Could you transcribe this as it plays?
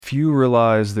few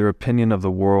realize their opinion of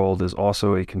the world is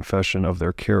also a confession of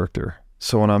their character.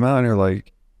 So when I'm out here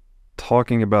like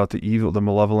talking about the evil, the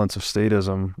malevolence of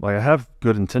statism, like I have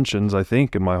good intentions, I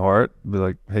think, in my heart. Be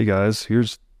like, hey guys,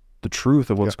 here's the truth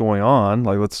of what's going on.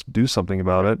 Like, let's do something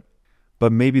about it.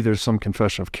 But maybe there's some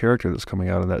confession of character that's coming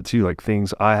out of that too, like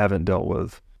things I haven't dealt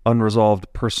with.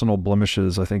 Unresolved personal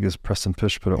blemishes, I think, as Preston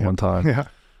Fish put it one time.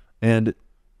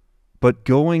 But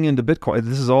going into Bitcoin,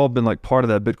 this has all been like part of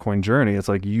that Bitcoin journey. It's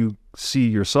like you see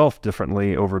yourself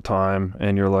differently over time,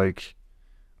 and you're like,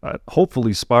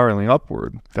 hopefully spiraling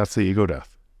upward. That's the ego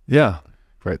death. Yeah.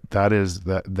 Right. That is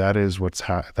what's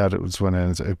that is when it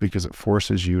ends, because it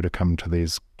forces you to come to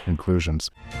these conclusions.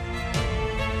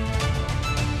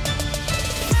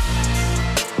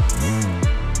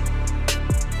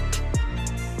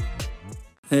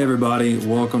 Hey everybody,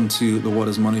 welcome to the What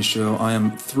is Money Show. I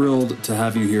am thrilled to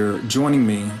have you here joining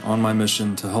me on my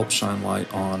mission to help shine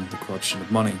light on the corruption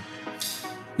of money.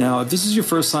 Now, if this is your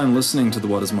first time listening to the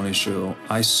What is Money Show,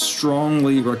 I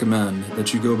strongly recommend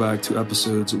that you go back to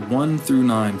episodes 1 through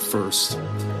 9 first,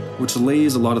 which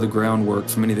lays a lot of the groundwork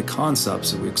for many of the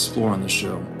concepts that we explore on the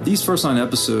show. These first 9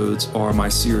 episodes are my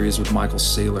series with Michael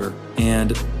Saylor,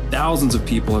 and thousands of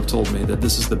people have told me that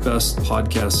this is the best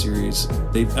podcast series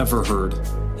they've ever heard,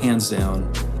 hands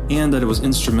down, and that it was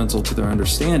instrumental to their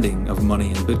understanding of money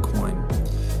and Bitcoin.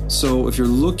 So if you're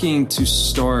looking to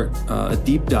start a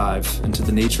deep dive into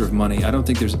the nature of money, I don't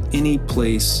think there's any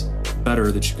place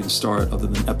better that you can start other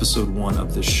than episode 1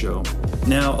 of this show.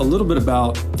 Now, a little bit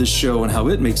about this show and how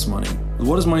it makes money. The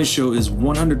What is Money Show is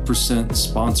 100%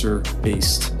 sponsor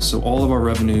based. So all of our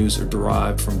revenues are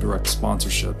derived from direct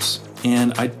sponsorships.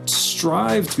 And I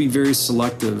strive to be very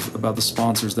selective about the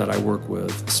sponsors that I work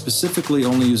with, specifically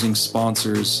only using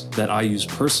sponsors that I use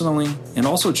personally, and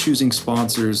also choosing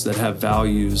sponsors that have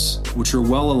values which are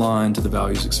well aligned to the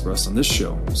values expressed on this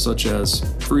show, such as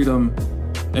freedom,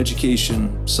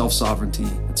 education, self-sovereignty,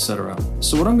 etc.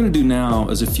 So what I'm going to do now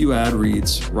is a few ad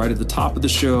reads right at the top of the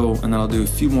show, and then I'll do a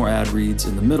few more ad reads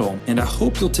in the middle. And I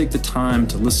hope you'll take the time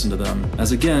to listen to them,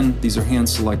 as again, these are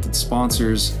hand-selected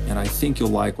sponsors, and I think you'll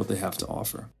like what they have to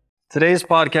offer. Today's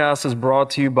podcast is brought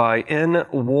to you by In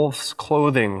Wolf's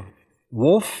Clothing.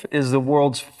 Wolf is the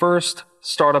world's first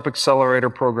startup accelerator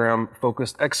program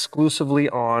focused exclusively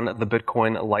on the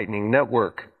Bitcoin Lightning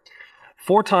Network.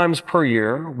 4 times per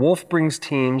year, Wolf brings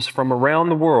teams from around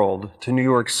the world to New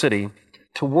York City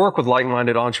to work with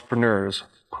like-minded entrepreneurs,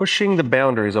 pushing the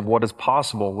boundaries of what is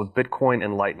possible with Bitcoin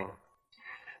and Lightning.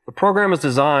 The program is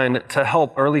designed to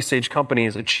help early-stage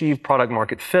companies achieve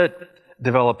product-market fit,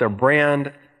 develop their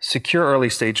brand, secure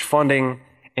early-stage funding,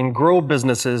 and grow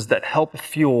businesses that help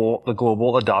fuel the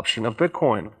global adoption of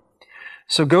Bitcoin.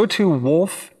 So go to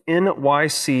wolfnyc.com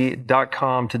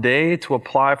today to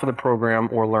apply for the program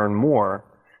or learn more.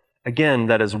 Again,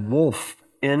 that is wolfnyc.com.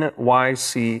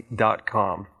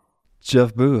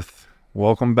 Jeff Booth,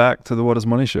 welcome back to the What is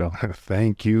Money Show.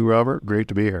 Thank you, Robert. Great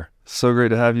to be here. So great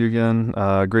to have you again.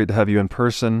 Great to have you in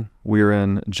person. We're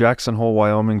in Jackson Hole,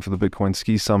 Wyoming for the Bitcoin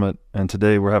Ski Summit, and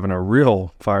today we're having a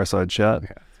real fireside chat.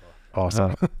 Yeah,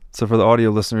 awesome. So for the audio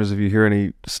listeners, if you hear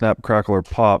any snap, crackle, or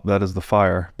pop, that is the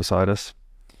fire beside us.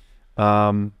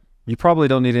 You probably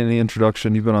don't need any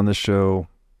introduction. You've been on this show,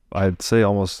 I'd say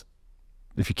almost,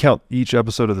 if you count each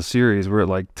episode of the series, we're at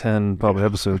like 10 probably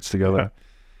episodes together.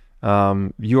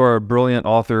 You are a brilliant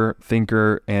author,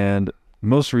 thinker, and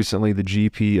most recently the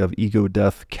GP of Ego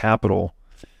Death Capital.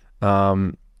 What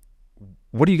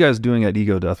are you guys doing at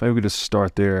Ego Death? Maybe we just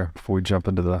start there before we jump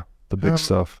into the big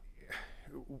stuff.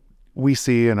 We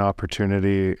see an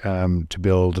opportunity to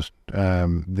build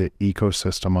the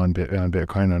ecosystem on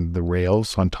Bitcoin, on the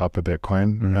rails on top of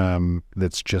Bitcoin,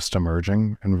 that's just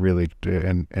emerging, and really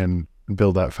and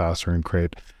build that faster and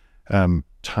create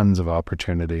tons of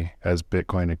opportunity as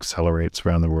Bitcoin accelerates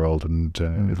around the world,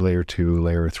 and layer 2,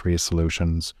 layer 3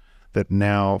 solutions that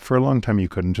now, for a long time, you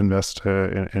couldn't invest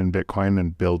in Bitcoin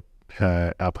and build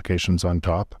applications on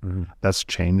top. That's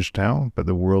changed now, but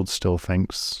the world still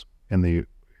thinks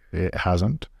it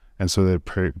hasn't, and so that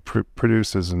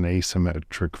produces an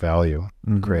asymmetric value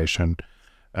creation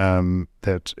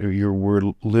that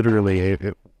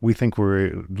we think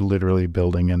we're literally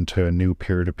building into a new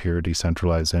peer-to-peer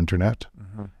decentralized internet,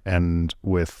 and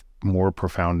with more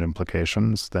profound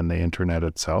implications than the internet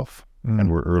itself, and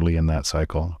we're early in that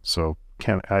cycle. So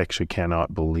I actually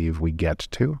cannot believe we get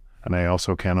to, and I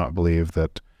also cannot believe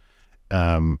that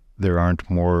there aren't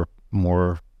more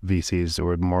VCs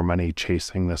or more money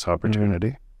chasing this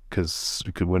opportunity, because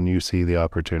when you see the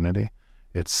opportunity,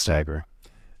 it's staggering.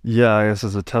 Yeah, I guess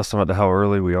it's a testament to how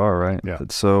early we are, right? Yeah.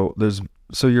 So there's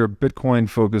So you're a Bitcoin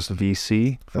focused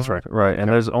VC. That's right. Right. And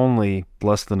there's only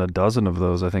less than a dozen of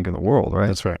those, I think, in the world, right?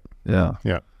 That's right. Yeah.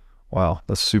 Yeah. Wow.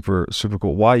 That's super, super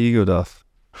cool. Why Ego Death?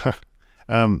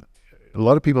 A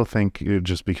lot of people think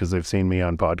just because they've seen me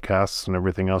on podcasts and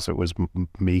everything else, it was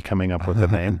me coming up with the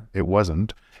name. It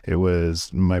wasn't. It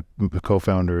was my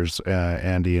co-founders,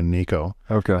 Andy and Nico,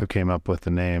 Okay. who came up with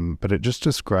the name. But it just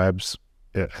describes,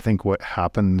 I think, what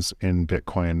happens in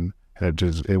Bitcoin.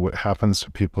 What happens to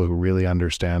people who really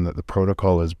understand that the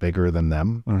protocol is bigger than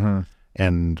them,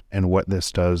 and what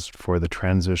this does for the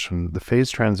transition, the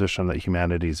phase transition that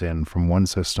humanity's in from one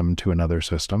system to another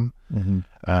system.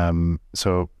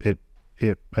 So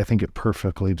I think it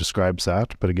perfectly describes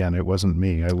that. But again, it wasn't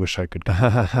me. I wish I could.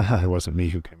 It wasn't me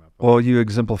who came up with it. Well, you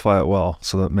exemplify it well,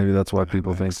 so that maybe that's why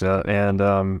people think that.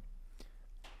 And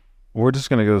we're just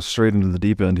going to go straight into the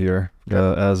deep end here,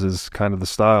 as is kind of the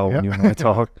style when you and I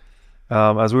talk.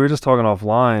 As we were just talking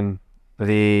offline,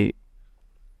 the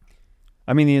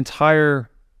entire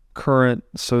current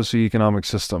socioeconomic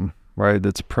system, right,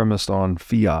 that's premised on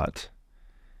fiat,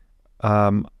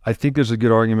 I think there's a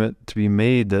good argument to be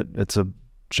made that it's a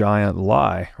giant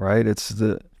lie, right?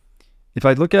 If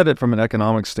I look at it from an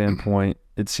economic standpoint,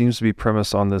 it seems to be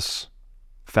premised on this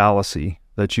fallacy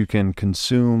that you can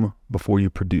consume before you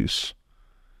produce.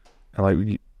 And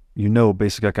like,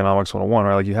 basic economics 101,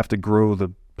 right? Like you have to grow the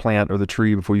plant or the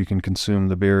tree before you can consume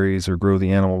the berries, or grow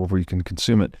the animal before you can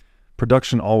consume it.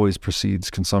 Production always precedes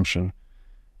consumption.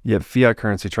 Yet fiat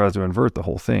currency tries to invert the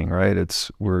whole thing, right?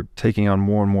 We're taking on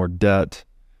more and more debt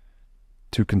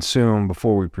to consume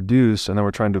before we produce, and then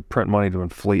we're trying to print money to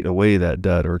inflate away that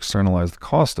debt or externalize the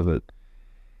cost of it.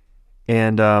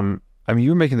 And you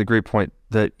were making the great point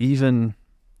that even,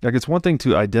 like, it's one thing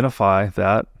to identify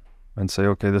that and say,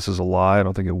 okay, this is a lie, I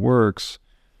don't think it works.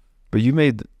 But you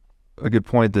made a good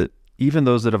point that even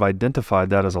those that have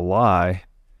identified that as a lie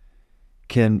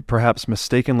can perhaps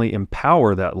mistakenly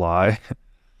empower that lie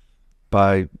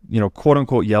by, quote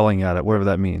unquote, yelling at it, whatever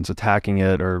that means, attacking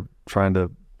it or trying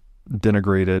to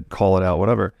denigrate it, call it out,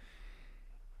 whatever.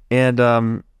 And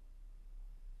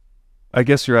I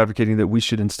guess you're advocating that we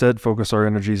should instead focus our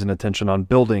energies and attention on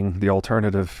building the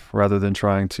alternative rather than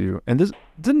trying to, and this,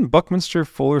 didn't Buckminster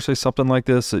Fuller say something like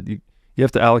this, that you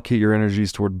have to allocate your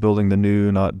energies toward building the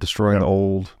new, not destroying the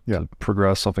old, to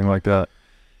progress, something like that.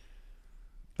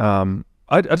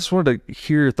 I just wanted to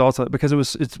hear your thoughts on it, because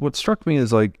it's what struck me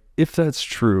is, like, if that's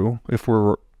true, if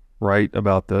we're right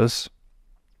about this,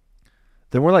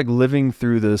 then we're like living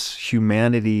through this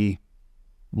humanity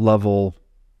level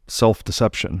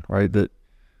self-deception, right? That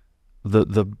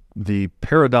the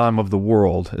paradigm of the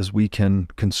world is we can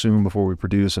consume before we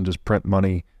produce and just print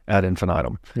money ad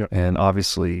infinitum. And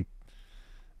obviously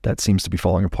that seems to be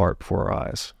falling apart before our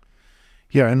eyes.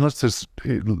 Yeah, and let's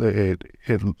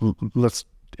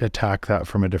attack that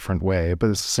from a different way, but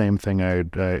it's the same thing I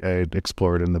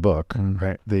explored in the book,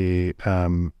 right?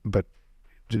 But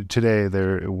today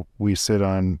we sit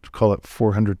on, call it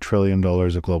 $400 trillion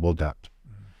of global debt,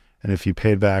 and if you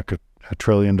paid back $1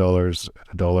 trillion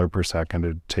at $1 per second,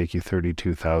 it'd take you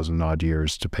 32,000 odd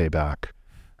years to pay back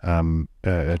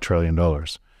 $1 trillion.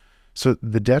 So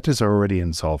the debt is already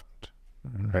insolvent,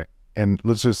 right? And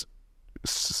let's just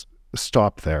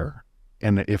stop there.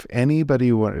 And if anybody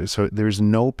so there's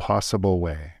no possible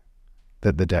way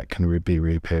that the debt can be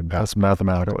repaid back. That's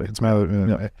mathematically.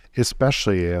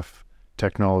 Especially if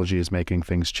technology is making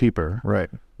things cheaper. Right.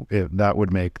 That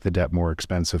would make the debt more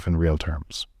expensive in real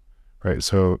terms, right?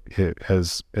 So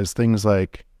as things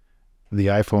like the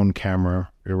iPhone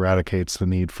camera eradicates the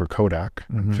need for Kodak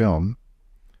film,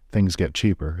 things get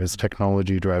cheaper. As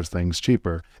technology drives things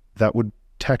cheaper, that would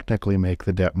technically make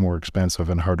the debt more expensive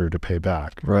and harder to pay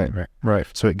back. Right.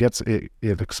 So it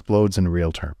explodes in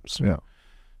real terms. Yeah.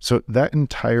 So that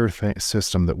entire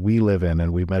system that we live in,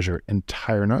 and we measure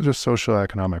not just social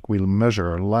economic, we measure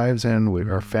our lives in,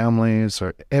 our families,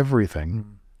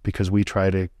 everything, because we try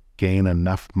to gain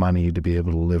enough money to be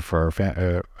able to live for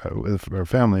our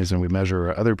families, and we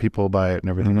measure other people by it and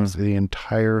everything else. The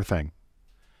entire thing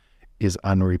is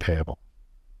unrepayable.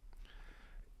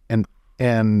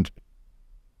 And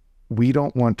we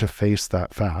don't want to face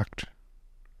that fact.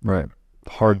 Right.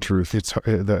 Hard truth. It's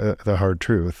the hard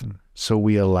truth. So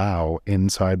we allow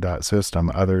inside that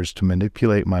system others to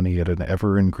manipulate money at an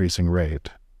ever increasing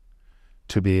rate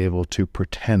to be able to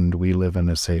pretend we live in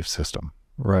a safe system.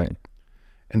 Right.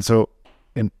 And so,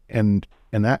 and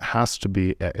that has to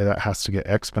get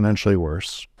exponentially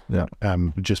worse. Yeah.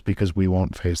 Just because we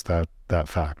won't face that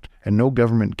fact. And no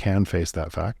government can face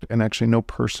that fact. And actually no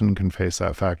person can face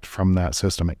that fact from that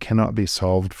system. It cannot be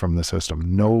solved from the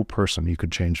system. No person. You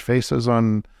could change faces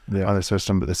on the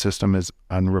system, but the system is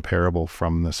unrepairable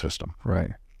from the system.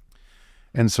 Right.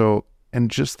 And so,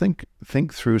 and just think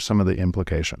through some of the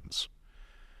implications.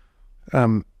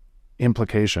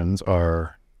 Implications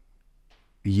are,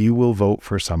 you will vote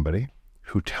for somebody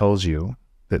who tells you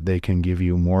that they can give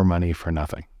you more money for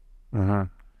nothing.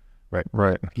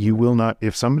 Right. You will not,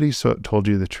 if somebody told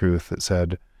you the truth that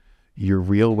said your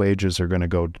real wages are going to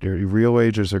go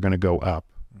up,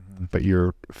 but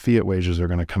your fiat wages are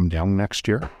going to come down next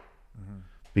year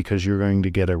because you're going to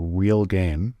get a real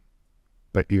gain,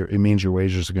 but it means your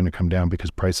wages are going to come down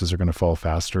because prices are going to fall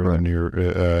faster than your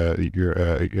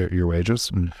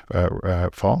wages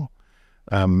fall.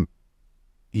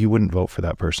 You wou'ldn't vote for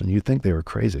that person. You'd think they were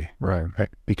crazy, right?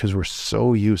 Because we're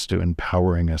so used to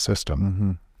empowering a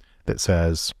system that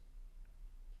says,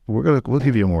 we'll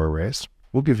give you more raise,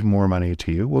 we'll give you more money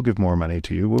to you, we'll give more money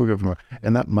to you, we'll give more,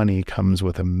 and that money comes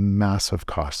with a massive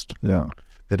cost. Yeah,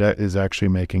 that is actually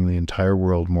making the entire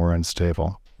world more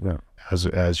unstable. Yeah, as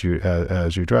you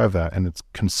drive that, and it's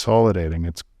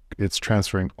consolidating. It's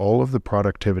transferring all of the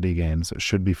productivity gains that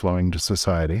should be flowing to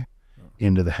society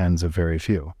into the hands of very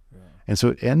few. And so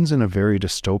it ends in a very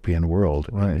dystopian world.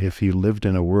 Right. If you lived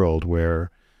in a world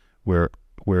where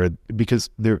because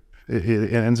it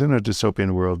ends in a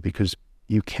dystopian world because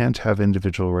you can't have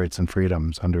individual rights and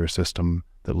freedoms under a system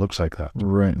that looks like that.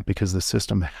 Right. Because the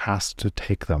system has to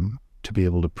take them to be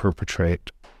able to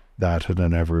perpetrate that at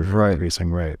an ever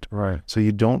increasing rate. Right. So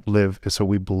you don't live, so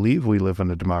we believe we live in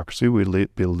a democracy, we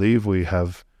believe we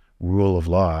have rule of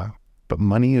law, but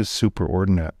money is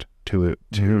superordinate to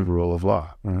rule of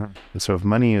law. And so if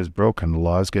money is broken,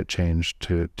 laws get changed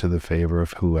to the favor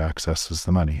of who accesses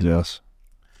the money. Yes.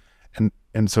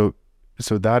 And so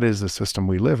that is the system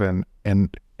we live in.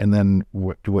 And then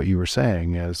what you were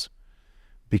saying is,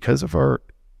 because of our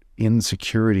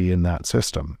insecurity in that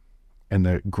system and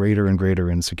the greater and greater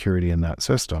insecurity in that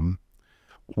system,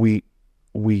 we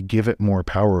give it more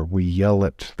power. We yell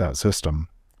at that system.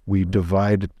 We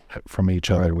divide from each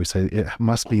other. We say it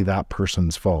must be that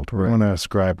person's fault. We want to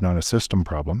ascribe not a system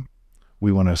problem.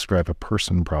 We want to ascribe a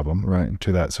person problem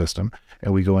to that system.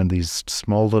 And we go in these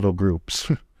small little groups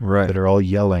that are all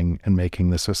yelling and making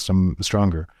the system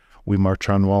stronger. We march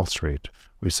on Wall Street.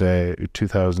 We say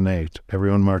 2008,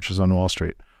 everyone marches on Wall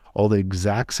Street. All the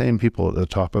exact same people at the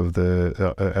top of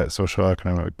the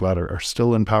socioeconomic ladder are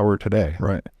still in power today.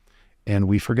 Right. And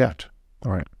we forget.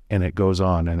 Right. And it goes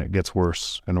on and it gets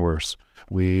worse and worse.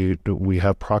 We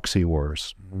have proxy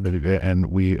wars,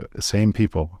 and same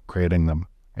people creating them,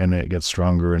 and it gets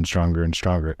stronger and stronger and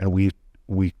stronger. And we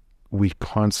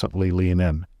constantly lean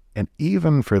in. And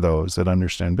even for those that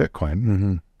understand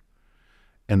Bitcoin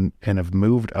and have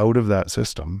moved out of that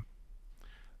system,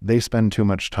 they spend too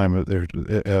much time out there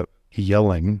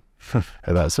yelling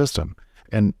at that system.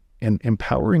 And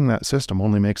empowering that system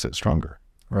only makes it stronger.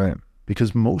 Right.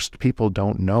 Because most people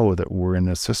don't know that we're in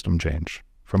a system change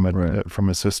from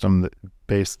a system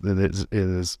that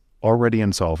is already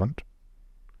insolvent,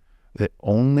 that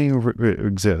only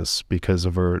exists because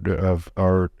of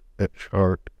our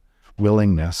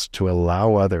willingness to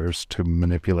allow others to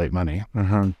manipulate money.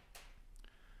 And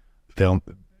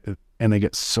they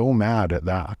get so mad at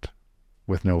that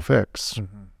with no fix,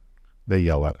 they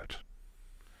yell at it.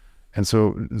 And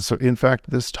so in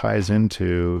fact, this ties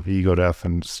into Ego Death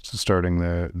and starting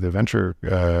the venture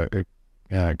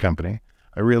company.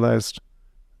 I realized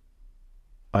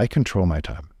I control my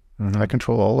time. I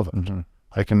control all of it.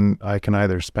 I can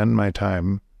either spend my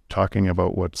time talking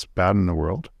about what's bad in the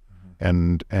world,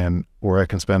 or I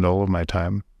can spend all of my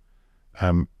time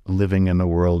living in the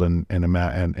world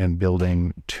and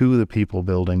building to the people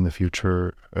building the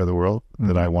future of the world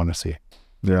that I want to see.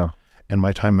 Yeah. And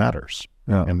my time matters.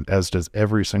 Yeah. And as does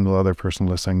every single other person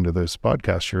listening to this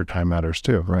podcast, your time matters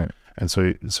too. Right. And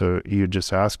so you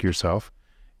just ask yourself,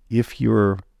 if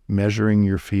you're measuring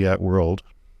your fiat world,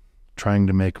 trying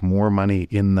to make more money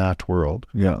in that world,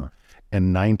 and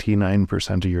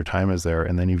 99% of your time is there,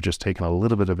 and then you've just taken a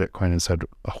little bit of Bitcoin and said,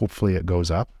 hopefully it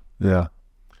goes up. Yeah.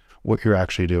 What you're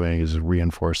actually doing is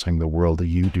reinforcing the world that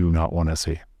you do not want to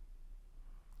see.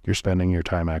 You're spending your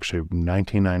time, actually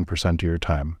 99% of your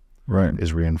time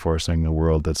is reinforcing the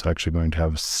world that's actually going to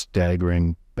have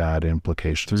staggering bad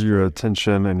implications. Through your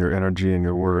attention and your energy and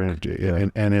your work.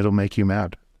 And it'll make you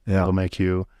mad. Yeah. It'll make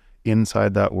you,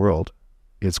 inside that world,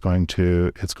 it's going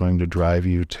to drive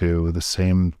you to the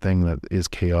same thing that is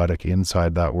chaotic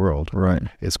inside that world. Right.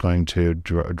 It's going to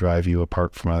drive you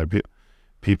apart from other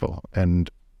people. And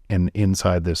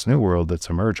inside this new world that's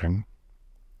emerging,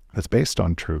 that's based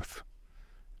on truth,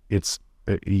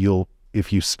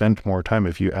 if you spend more time,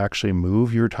 if you actually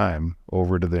move your time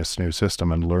over to this new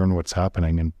system and learn what's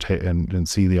happening and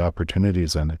see the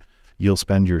opportunities in it, you'll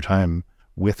spend your time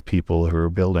with people who are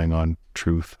building on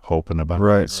truth, hope, and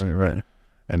abundance. Right.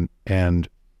 And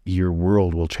your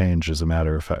world will change as a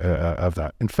matter of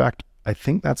that. In fact, I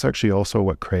think that's actually also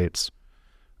what creates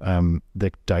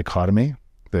the dichotomy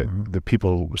that the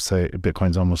people say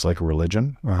Bitcoin's almost like a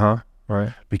religion.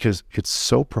 Right. Because it's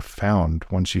so profound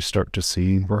once you start to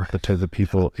see the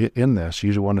people in this.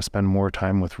 You want to spend more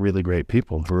time with really great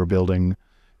people who are building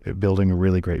a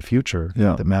really great future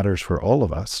that matters for all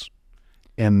of us.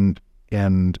 And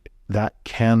that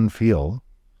can feel,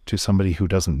 to somebody who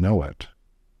doesn't know it,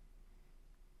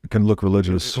 it can look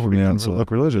religious. Or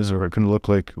it can look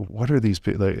like, what are these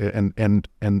people? And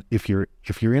if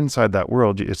you're inside that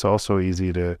world, it's also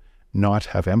easy to not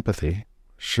have empathy.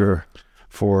 Sure.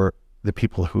 For the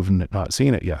people who've not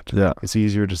seen it yet. Yeah. It's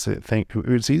easier to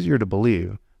it's easier to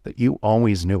believe that you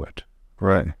always knew it.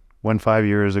 Right. When 5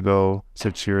 years ago,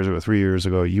 6 years ago, 3 years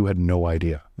ago, you had no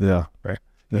idea. Yeah. Right.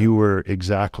 Yeah. You were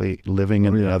exactly living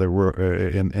in the other world,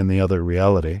 in the other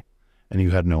reality, and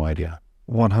you had no idea.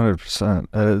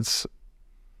 100%.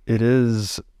 It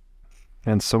is,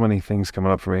 and so many things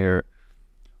coming up from here.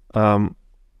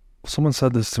 Someone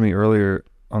said this to me earlier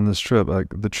on this trip, like,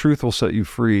 the truth will set you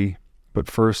free, but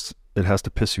first it has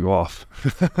to piss you off.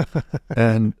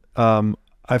 And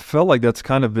I felt like that's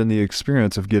kind of been the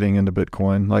experience of getting into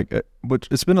Bitcoin. Like, which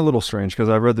it's been a little strange because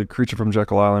I read The Creature from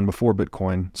Jekyll Island before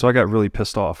Bitcoin, so I got really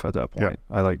pissed off at that point.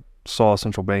 Yeah. I saw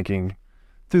central banking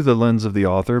through the lens of the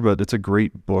author, but it's a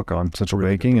great book on central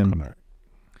banking, and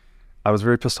I was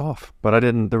very pissed off. But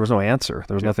there was no answer.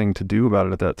 There was nothing to do about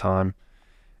it at that time.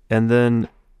 And then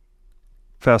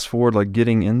fast forward, like,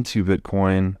 getting into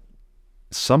Bitcoin,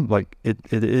 it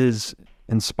is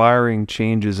inspiring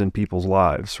changes in people's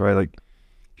lives, right? Like,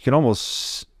 you can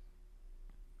almost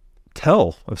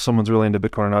tell if someone's really into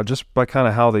Bitcoin or not just by kind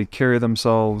of how they carry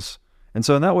themselves. And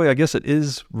so in that way, I guess it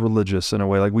is religious in a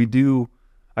way. Like,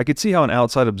 I could see how an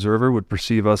outside observer would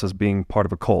perceive us as being part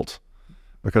of a cult,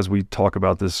 because we talk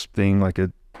about this thing like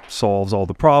it solves all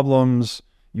the problems.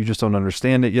 You just don't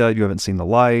understand it yet. You haven't seen the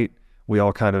light. We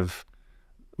all kind of,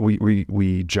 we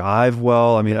jive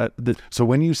well. I mean, so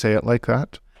when you say it like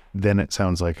that, then it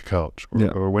sounds like a cult.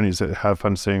 Or when you say have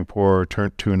fun staying poor,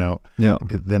 tune out,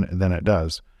 then it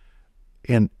does.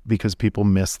 And because people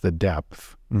miss the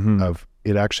depth of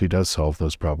it actually does solve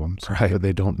those problems. Right. But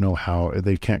they don't know how,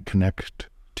 they can't connect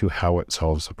to how it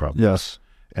solves the problem. Yes.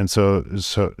 And so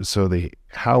the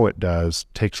how it does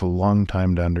takes a long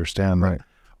time to understand. Right.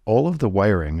 All of the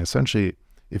wiring, essentially,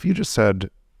 if you just said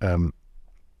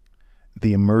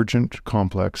the emergent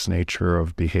complex nature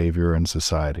of behavior in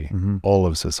society, all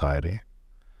of society,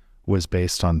 was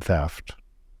based on theft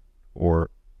or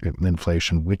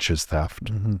inflation, which is theft,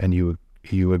 and you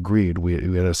agreed, we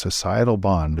had a societal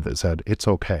bond that said it's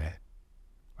okay,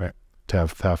 right, to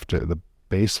have theft at the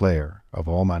base layer of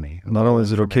all money. Not only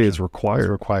is it okay, it's required. It's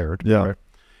required. Yeah. Right?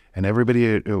 And everybody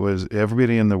in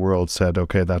the world said,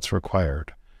 okay, that's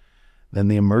required. Then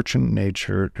the emergent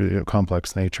nature,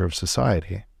 complex nature of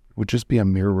society would just be a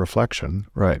mere reflection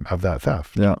of that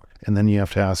theft. Yeah. And then you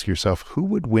have to ask yourself, who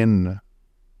would win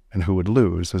and who would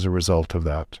lose as a result of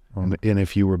that? And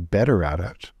if you were better at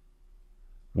it,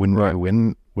 win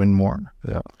more.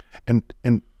 Yeah.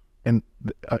 And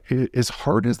as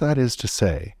hard as that is to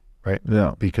say, right?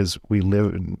 Yeah. Because we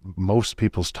live, most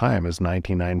people's time is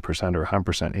 99% or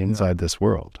 100% inside this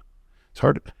world. It's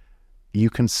hard. You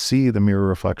can see the mirror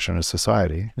reflection of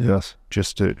society. Yes.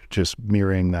 Just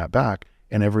mirroring that back,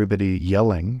 and everybody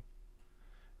yelling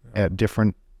at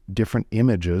different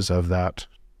images of that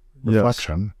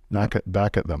reflection back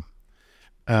at them.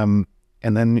 And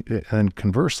then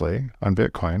conversely, on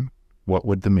Bitcoin, what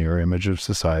would the mirror image of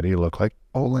society look like?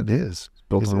 All it is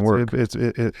built on work. It's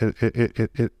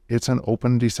an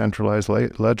open, decentralized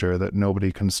ledger that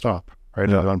nobody can stop, right?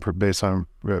 Yeah. Based on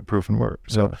proof and work.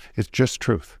 So it's just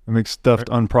truth. It makes theft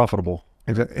unprofitable.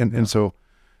 And so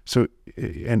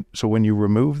when you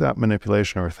remove that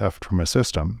manipulation or theft from a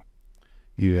system,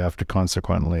 you have to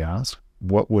consequently ask,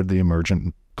 what would the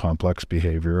emergent complex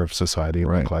behavior of society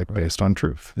look like based on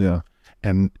truth? Yeah.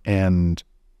 And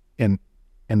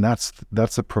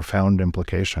that's a profound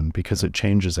implication, because it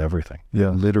changes everything. Yeah.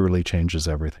 Literally changes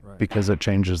everything, because it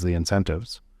changes the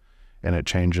incentives, and it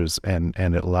changes and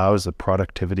it allows the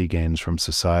productivity gains from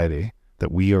society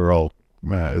that we are all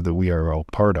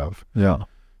part of. Yeah.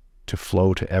 To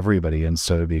flow to everybody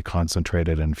instead of be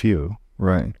concentrated in few.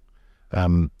 Right.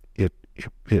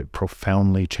 it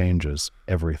profoundly changes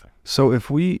everything. So let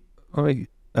me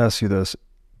ask you this.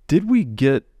 Did we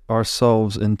get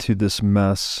ourselves into this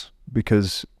mess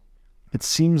because it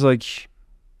seems like,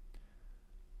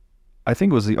 I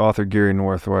think it was the author Gary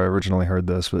North where I originally heard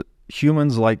this, but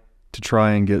humans like to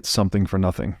try and get something for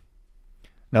nothing.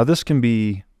 Now this can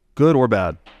be good or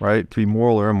bad, right? It can be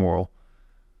moral or immoral.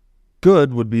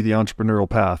 Good would be the entrepreneurial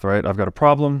path, right? I've got a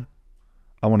problem.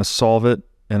 I want to solve it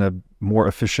in a more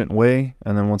efficient way.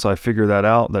 And then once I figure that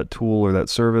out, that tool or that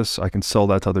service, I can sell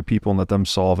that to other people and let them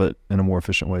solve it in a more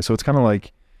efficient way. So it's kind of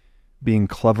like being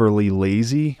cleverly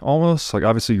lazy almost. Like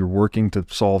obviously you're working to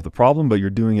solve the problem, but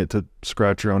you're doing it to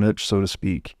scratch your own itch, so to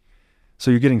speak. So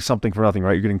you're getting something for nothing,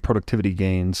 right? You're getting productivity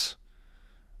gains.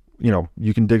 You know,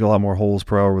 you can dig a lot more holes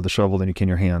per hour with a shovel than you can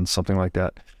your hands, something like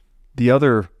that. The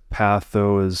other path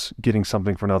though is getting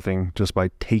something for nothing just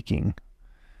by taking.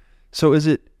 So is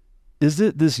it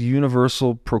this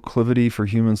universal proclivity for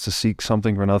humans to seek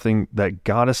something for nothing that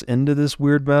got us into this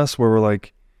weird mess where we're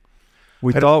like,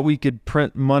 we thought we could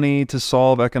print money to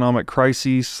solve economic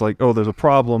crises, like, oh, there's a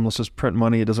problem, let's just print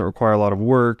money, it doesn't require a lot of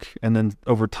work. And then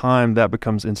over time that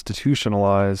becomes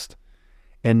institutionalized.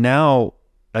 And now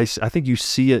I think you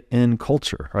see it in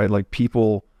culture, right? Like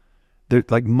people, they're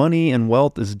like money and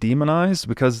wealth is demonized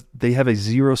because they have a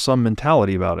zero-sum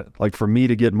mentality about it. Like for me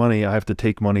to get money, I have to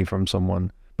take money from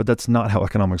someone, but that's not how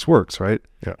economics works, right?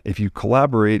 Yeah. If you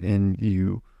collaborate and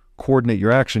you coordinate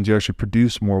your actions, you actually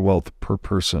produce more wealth per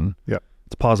person. Yeah.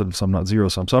 It's positive sum, not zero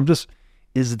sum. So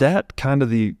is that kind of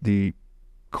the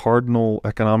cardinal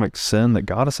economic sin that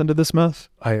got us into this mess?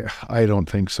 I don't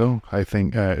think so. I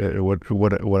think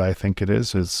what I think it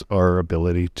is our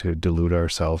ability to delude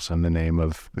ourselves in the name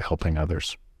of helping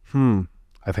others.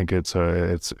 I think so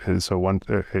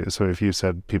if you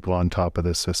said people on top of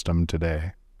this system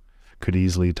today could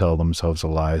easily tell themselves a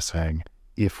lie saying,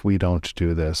 if we don't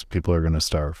do this, people are going to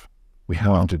starve. We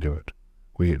have to do it.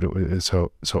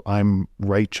 So I'm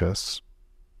righteous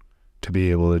to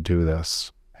be able to do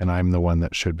this, and I'm the one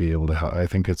that should be able to help. I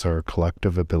think it's our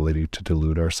collective ability to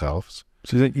delude ourselves.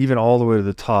 So you think even all the way to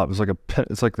the top is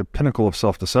it's like the pinnacle of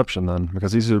self-deception then,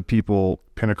 because these are people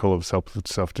pinnacle of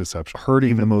self-deception,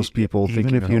 hurting the most people.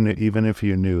 Even if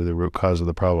you knew the root cause of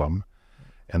the problem,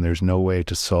 and there's no way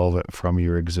to solve it from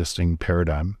your existing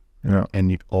paradigm,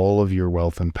 and all of your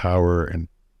wealth and power and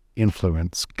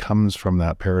influence comes from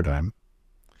that paradigm,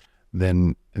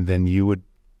 then you would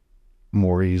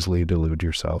more easily delude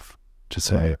yourself to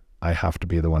say, I have to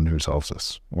be the one who solves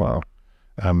this. Wow.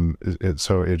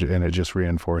 It just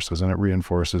reinforces, and it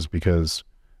reinforces because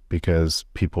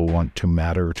people want to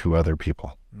matter to other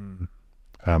people.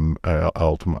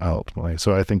 Ultimately.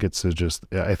 So I think it's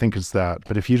that.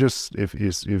 But if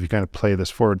you kind of play this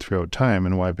forward throughout time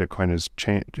and why Bitcoin has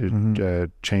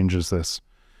changes this,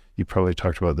 you probably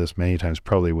talked about this many times,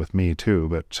 probably with me too,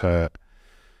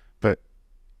 but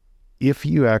if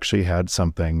you actually had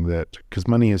something that, because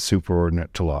money is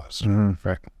superordinate to laws,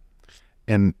 right?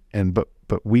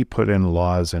 But we put in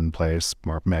laws in place,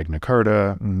 Magna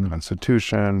Carta,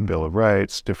 Constitution, Bill of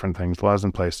Rights, different things, laws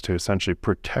in place to essentially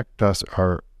protect us,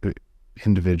 our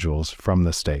individuals, from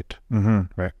the state,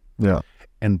 right? Yeah.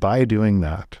 And by doing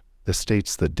that, the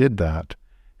states that did that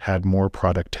had more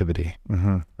productivity,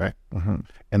 right?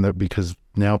 And because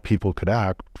now people could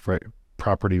act, right?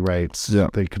 Property rights,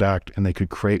 they could act and they could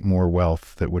create more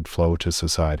wealth that would flow to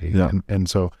society.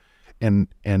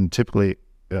 And typically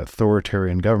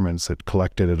authoritarian governments that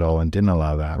collected it all and didn't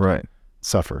allow that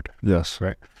suffered. Yes.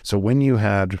 Right. So when you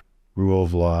had rule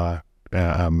of law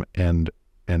and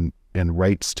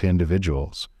rights to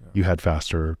individuals, you had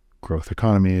faster growth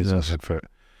economies.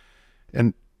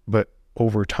 But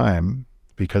over time,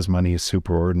 because money is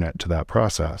superordinate to that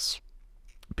process,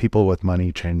 people with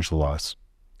money change the laws.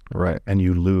 Right. And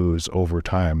you lose over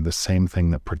time the same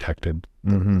thing that protected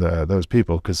those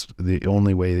people, because the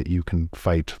only way that you can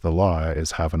fight the law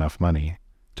is have enough money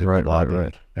to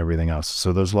lobby everything else.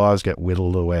 So those laws get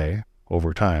whittled away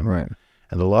over time. Right.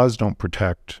 And the laws don't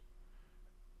protect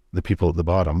the people at the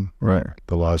bottom. Right.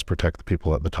 The laws protect the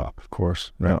people at the top. Of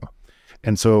course. Right. Yeah.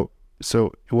 And so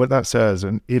what that says,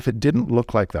 and if it didn't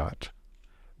look like that,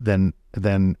 then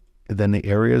the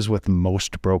areas with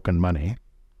most broken money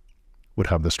would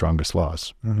have the strongest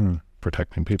laws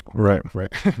protecting people. Right.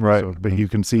 So, but you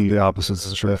can see the opposites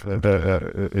is true.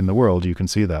 In the world, you can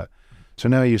see that. So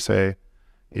now you say,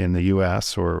 in the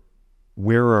U.S., or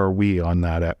where are we on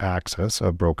that axis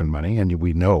of broken money? And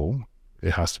we know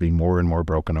it has to be more and more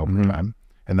broken over time.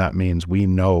 And that means we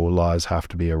know laws have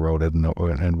to be eroded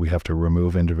and we have to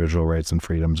remove individual rights and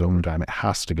freedoms over time. It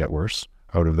has to get worse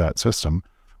out of that system.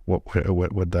 What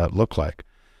would that look like?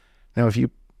 Now, if you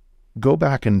go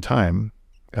back in time,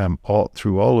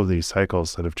 through all of these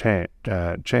cycles that have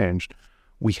changed,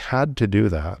 we had to do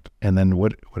that. And then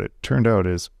what it turned out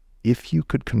is, if you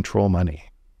could control money,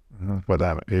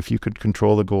 if you could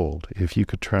control the gold, if you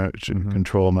could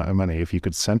control money, if you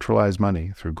could centralize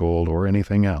money through gold or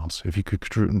anything else, if you could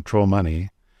control money,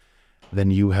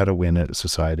 then you had a win at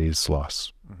society's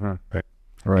loss. Right?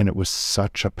 And it was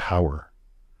such a power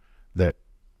that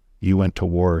you went to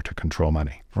war to control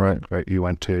money. Right.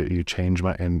 You change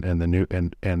money, and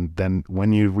then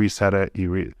when you reset it,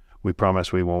 we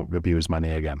promise we won't abuse money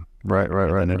again. Right.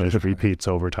 And it just repeats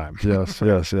over time. Yes.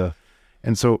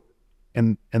 And so,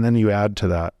 and then you add to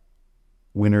that,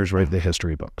 winners write the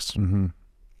history books.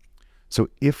 So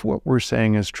if what we're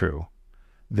saying is true,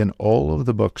 then all of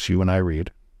the books you and I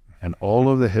read, and all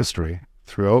of the history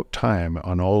throughout time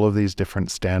on all of these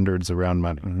different standards around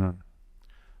money,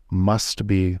 must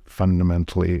be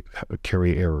fundamentally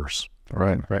carry errors.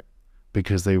 Right.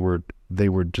 Because they were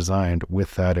designed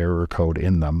with that error code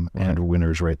in them, and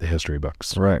winners write the history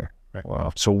books. Right.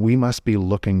 Wow. So we must be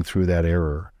looking through that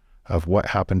error of what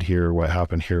happened here,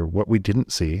 what we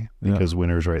didn't see, because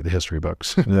winners write the history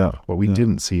books. What we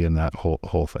didn't see in that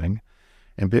whole thing.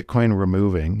 And Bitcoin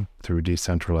removing through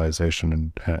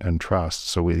decentralization and trust,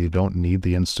 so we don't need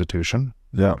the institution.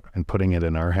 And putting it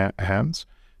in our hands.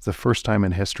 It's the first time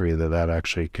in history that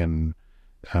actually can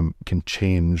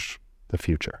change the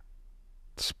future.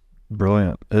 It's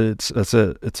brilliant. It's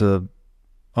a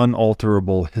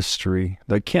unalterable history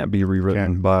that can't be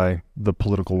rewritten by the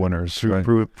political winners.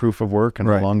 Through proof of work and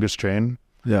the longest chain.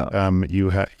 You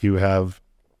have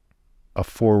a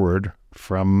forward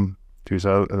from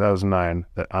 2009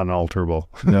 that unalterable.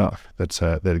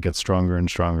 That it gets stronger and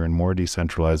stronger and more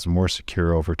decentralized and more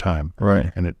secure over time.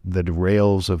 And the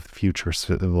rails of future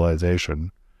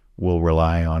civilization will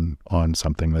rely on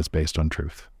something that's based on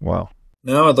truth. Wow.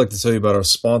 Now I'd like to tell you about our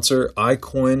sponsor,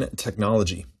 iCoin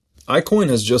Technology. iCoin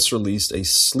has just released a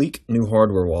sleek new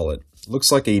hardware wallet. It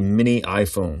looks like a mini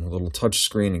iPhone, a little touch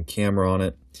screen and camera on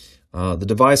it. The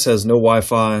device has no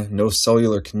Wi-Fi, no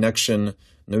cellular connection,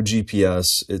 no GPS.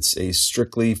 It's a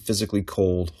strictly physically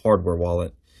cold hardware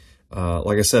wallet.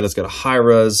 Like I said, it's got a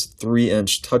high-res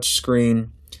 3-inch touchscreen.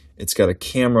 It's got a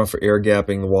camera for air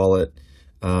gapping the wallet.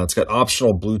 It's got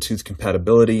optional Bluetooth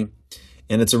compatibility.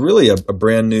 And it's really a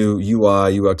brand new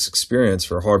UI, UX experience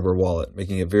for a hardware wallet,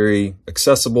 making it very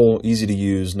accessible, easy to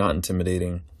use, not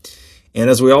intimidating. And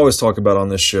as we always talk about on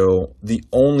this show, the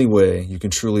only way you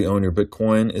can truly own your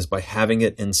Bitcoin is by having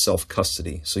it in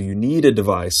self-custody. So you need a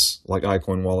device like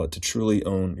iCoin Wallet to truly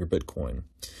own your Bitcoin.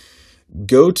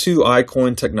 Go to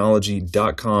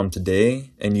iCointechnology.com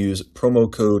today and use promo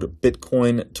code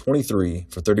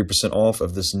Bitcoin23 for 30% off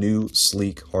of this new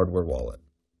sleek hardware wallet.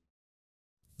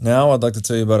 Now I'd like to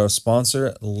tell you about our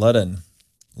sponsor, Ledn.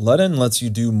 Ledn lets you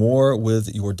do more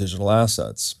with your digital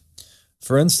assets.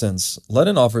 For instance,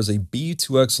 Ledn offers a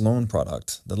B2X loan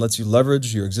product that lets you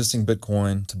leverage your existing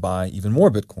Bitcoin to buy even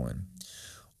more Bitcoin.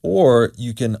 Or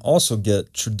you can also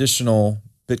get traditional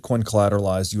Bitcoin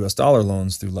collateralized US dollar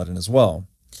loans through Ledn as well.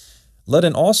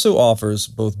 Ledn also offers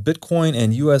both Bitcoin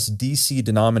and USDC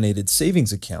denominated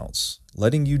savings accounts,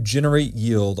 letting you generate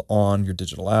yield on your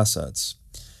digital assets.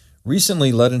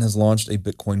 Recently, Ledn has launched a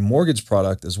Bitcoin mortgage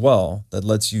product as well that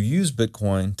lets you use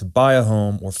Bitcoin to buy a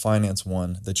home or finance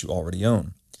one that you already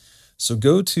own. So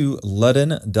go to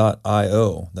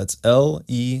ledn.io, that's LEDN.io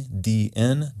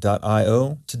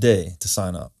today to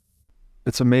sign up.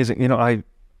 It's amazing. You know,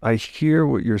 I hear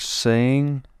what you're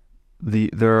saying.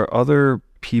 There are other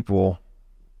people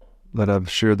that have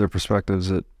shared their perspectives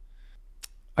that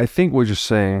I think what you're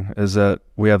saying is that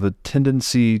we have a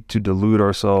tendency to delude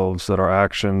ourselves that our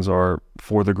actions are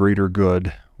for the greater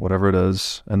good, whatever it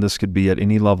is. And this could be at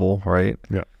any level, right?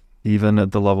 Yeah. Even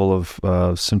at the level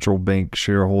of central bank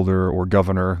shareholder or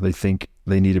governor, they think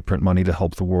they need to print money to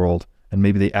help the world. And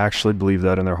maybe they actually believe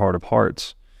that in their heart of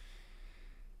hearts.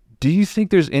 Do you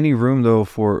think there's any room, though,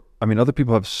 for, I mean, other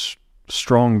people have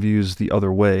strong views the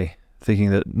other way, thinking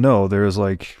that, no, there's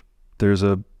a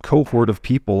cohort of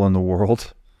people in the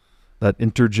world that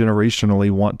intergenerationally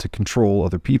want to control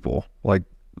other people. Like,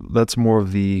 that's more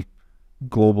of the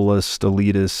globalist,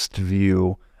 elitist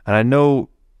view. And I know,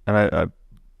 and I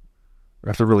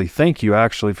have to really thank you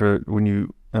actually for when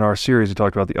you, in our series, you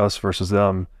talked about the us versus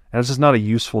them. And it's just not a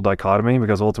useful dichotomy,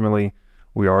 because ultimately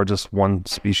we are just one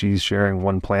species sharing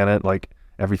one planet. Like,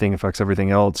 everything affects everything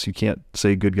else. You can't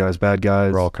say good guys, bad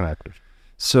guys. We're all connected.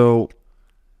 So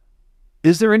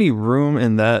is there any room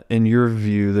in that, in your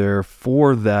view there,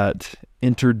 for that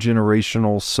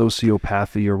intergenerational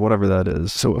sociopathy or whatever that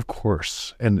is? So of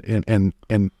course, and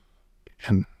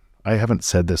I haven't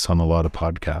said this on a lot of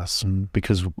podcasts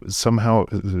because somehow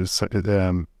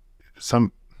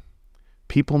some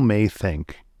people may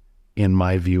think, in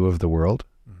my view of the world,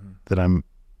 that I'm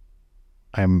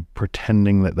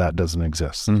pretending that doesn't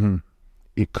exist.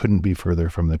 It couldn't be further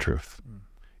from the truth.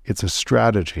 It's a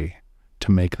strategy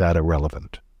to make that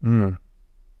irrelevant.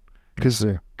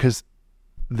 Because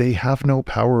they have no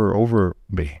power over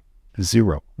me.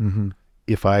 Zero.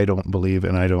 If I don't believe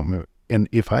and I don't move. And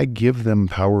if I give them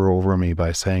power over me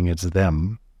by saying it's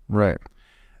them, right,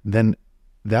 then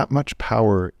that much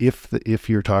power, if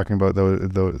you're talking about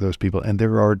those people, and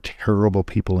there are terrible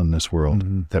people in this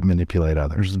world that manipulate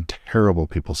others, terrible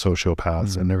people,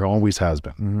 sociopaths, and there always has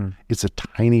been. It's a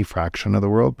tiny fraction of the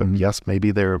world, but yes,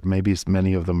 maybe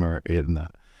many of them are in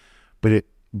that. But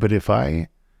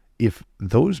if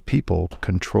those people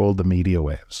control the media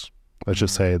waves, let's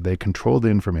just say they control the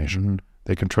information,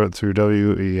 they control it through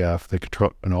WEF, they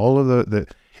control, and all of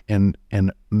and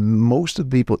most of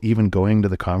the people even going to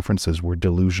the conferences were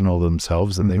delusional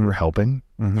themselves, and they were helping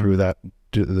through that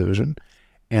delusion.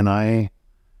 And I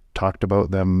talked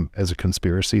about them as a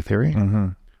conspiracy theory.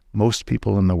 Most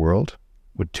people in the world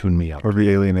would tune me out. Or be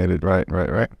alienated. Right.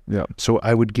 Yeah. So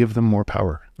I would give them more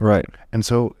power. Right. And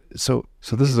so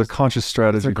this is a conscious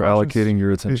strategy for allocating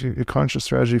your attention. A conscious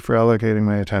strategy for allocating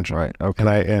my attention. Right.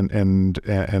 Okay. And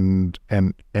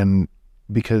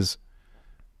because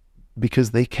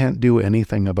they can't do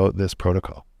anything about this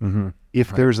protocol.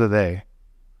 If there's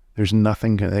there's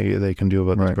nothing they can do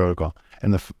about this protocol.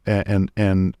 And the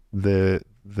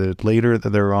later that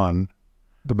they're on,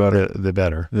 the better. The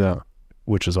better. Yeah.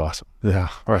 Which is awesome. Yeah.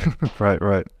 Right.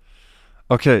 Right.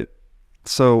 Okay.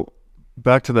 So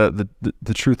back to that,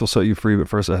 the truth will set you free, but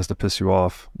first it has to piss you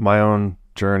off. My own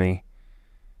journey.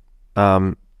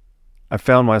 I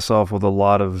found myself with a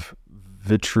lot of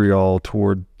vitriol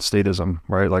toward statism,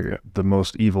 right? Like the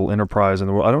most evil enterprise in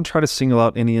the world. I don't try to single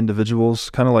out any individuals,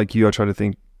 kind of like you. I try to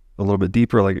think a little bit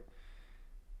deeper. Like,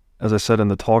 as I said in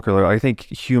the talk earlier, I think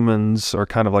humans are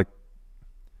kind of like,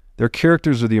 their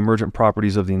characters are the emergent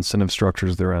properties of the incentive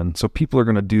structures they're in. So people are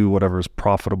going to do whatever is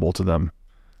profitable to them,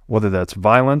 whether that's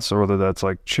violence or whether that's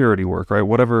like charity work, right?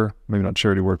 Whatever, maybe not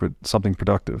charity work, but something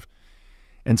productive.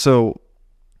 And so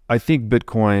I think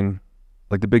Bitcoin,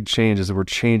 like the big change is that we're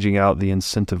changing out the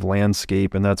incentive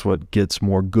landscape, and that's what gets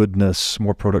more goodness,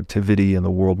 more productivity in the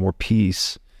world, more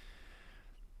peace.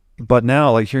 But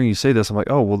now, like hearing you say this, I'm like,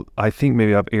 oh, well, I think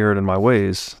maybe I've erred in my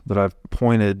ways, that I've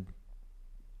pointed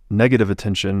negative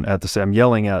attention at the state. I'm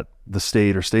yelling at the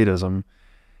state or statism.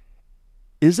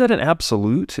 Is that an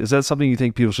absolute? Is that something you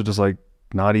think people should just like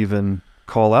not even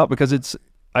call out? Because it's,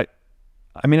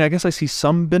 I mean, I guess I see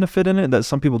some benefit in it, that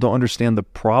some people don't understand the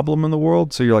problem in the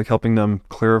world. So you're like helping them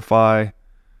clarify,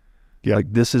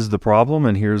 like this is the problem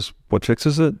and here's what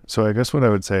fixes it. So I guess what I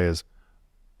would say is,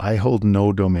 I hold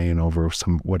no domain over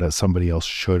what somebody else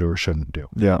should or shouldn't do.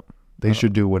 Yeah. They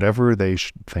should do whatever they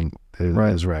should think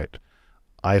is right.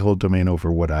 I hold domain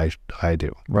over what I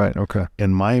do. Right. Okay.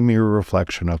 And my mirror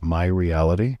reflection of my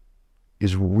reality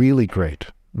is really great.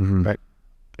 Right?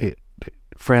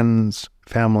 Friends,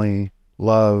 family,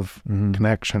 love,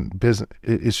 connection, business.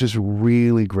 It's just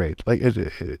really great. Like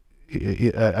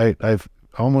I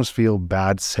almost feel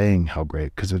bad saying how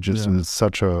great, because it just is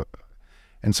such a.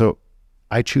 And so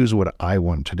I choose what I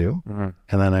want to do, and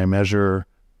then I measure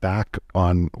back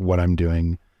on what I'm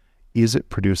doing. Is it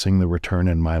producing the return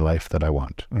in my life that I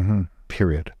want?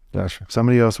 Period. Gotcha. If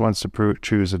somebody else wants to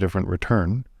choose a different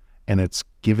return, and it's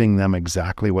giving them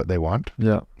exactly what they want,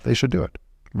 they should do it.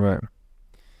 Right.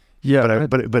 Yeah.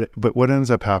 But what ends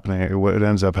up happening? What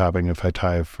ends up happening if I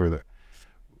tie further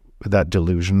that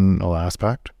delusional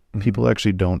aspect? People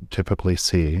actually don't typically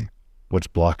see what's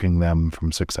blocking them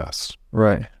from success.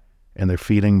 Right. And they're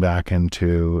feeding back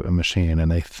into a machine,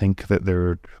 and they think that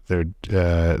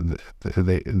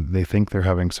they think they're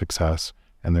having success,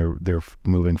 and they're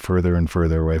moving further and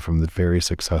further away from the very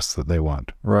success that they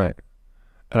want. Right.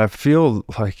 And I feel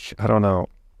like, I don't know,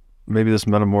 maybe this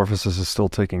metamorphosis is still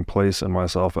taking place in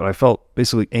myself, but I felt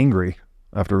basically angry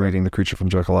after reading The Creature from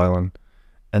Jekyll Island.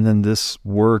 And then this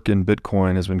work in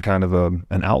Bitcoin has been kind of an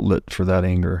outlet for that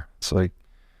anger. It's like,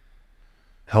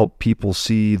 help people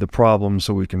see the problem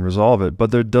so we can resolve it.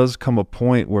 But there does come a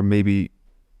point where maybe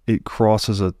it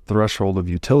crosses a threshold of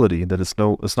utility, that it's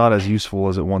not as useful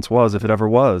as it once was, if it ever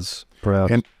was,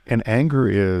 perhaps. And anger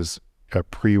is a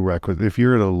prerequisite. If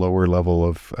you're at a lower level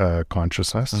of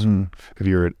consciousness, if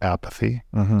you're at apathy,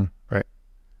 right,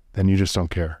 then you just don't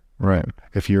care. Right.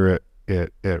 If you're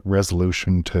at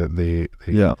resolution to then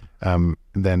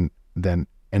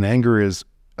anger is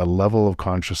a level of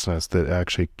consciousness that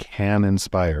actually can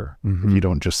inspire if you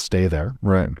don't just stay there.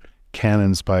 Right. can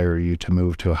inspire you to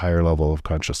move to a higher level of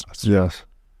consciousness. Yes.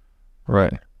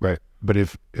 Right. Right. But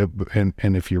if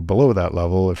you're below that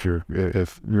level, if you're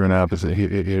in apathy,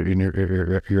 in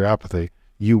your apathy,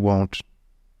 you won't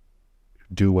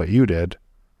do what you did.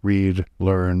 Read,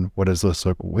 learn. What does this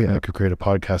look? Wait, I could create a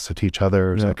podcast to teach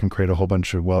others. I can create a whole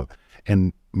bunch of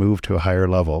and move to a higher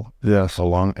level. Yes.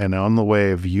 And on the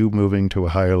way of you moving to a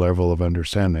higher level of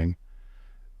understanding,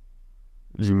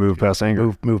 you move past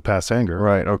anger. Move past anger.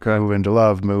 Right. Okay. Move into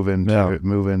love. Move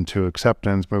into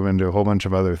acceptance. Move into a whole bunch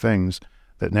of other things.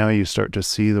 That now you start to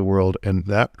see the world, and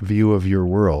that view of your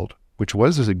world, which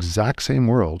was this exact same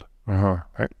world,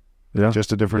 right? Yeah.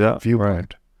 Just a different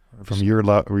viewpoint from your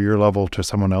level to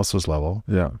someone else's level.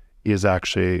 Yeah. Is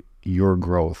actually your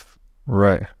growth.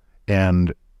 Right.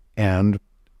 And in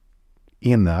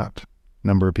that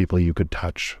number of people you could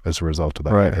touch as a result of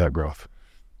that, that growth.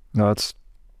 No, it's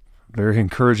very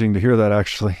encouraging to hear that,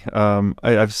 actually.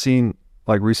 I've seen,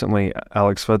 like, recently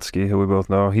Alex Fetsky, who we both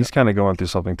know, he's kind of going through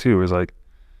something too. He's like,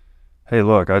 hey,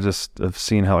 look, I just have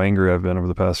seen how angry I've been over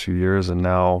the past few years, and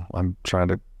now I'm trying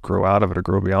to grow out of it or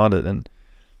grow beyond it. And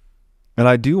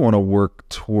I do want to work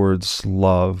towards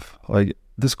love. Like,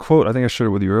 this quote, I think I shared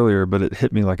it with you earlier, but it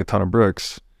hit me like a ton of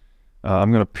bricks.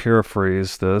 I'm going to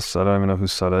paraphrase this. I don't even know who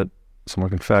said it. Someone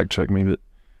can fact check me, but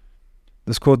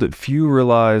this quote, that few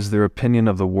realize their opinion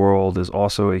of the world is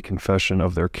also a confession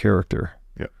of their character.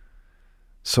 Yeah.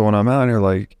 So when I'm out here,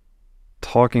 like,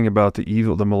 talking about the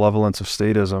evil, the malevolence of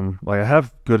statism, like, I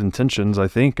have good intentions, I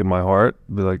think, in my heart.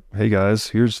 Be like, hey guys,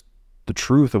 here's the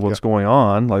truth of what's going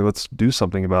on. Like, let's do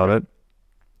something about it.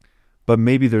 But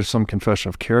maybe there's some confession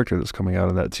of character that's coming out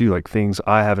of that too, like things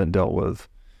I haven't dealt with.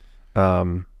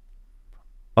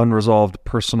 Unresolved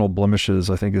personal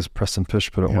blemishes, I think, as Preston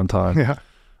Fish put it one time. Yeah.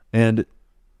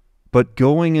 But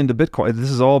going into Bitcoin, this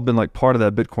has all been like part of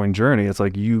that Bitcoin journey. It's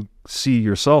like you see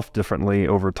yourself differently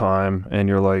over time, and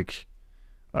you're like,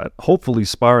 hopefully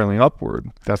spiraling upward.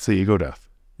 That's the ego death.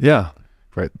 Yeah.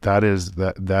 Right. That is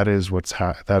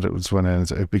when it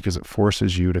ends, because it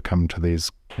forces you to come to these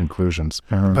conclusions.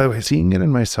 By the way, seeing it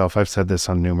in myself, I've said this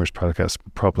on numerous podcasts,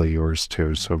 probably yours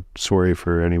too. So sorry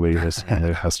for anybody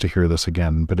that has to hear this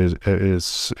again, but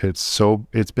it's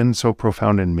been so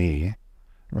profound in me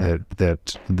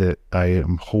that I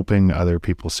am hoping other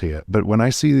people see it. But when I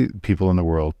see people in the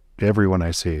world, everyone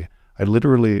I see, I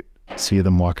literally see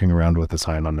them walking around with a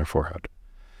sign on their forehead.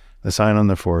 The sign on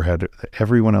the forehead,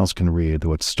 everyone else can read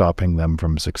what's stopping them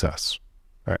from success,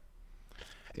 right?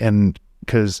 And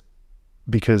because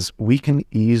we can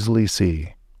easily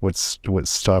see what's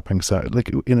stopping, like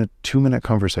in a 2-minute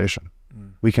conversation,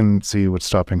 we can see what's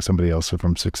stopping somebody else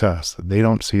from success. They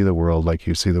don't see the world like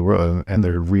you see the world, and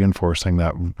they're reinforcing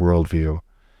that worldview,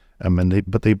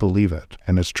 but they believe it,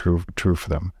 and it's true for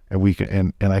them.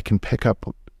 And I can pick up.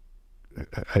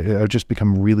 I've just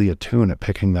become really attuned at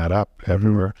picking that up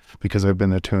everywhere, because I've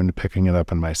been attuned to picking it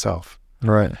up in myself.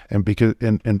 Right. And because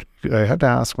and I had to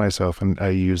ask myself, and I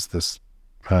used this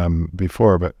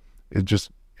before, but it's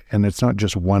not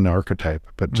just one archetype,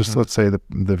 but just let's say the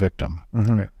victim.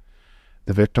 Right?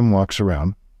 The victim walks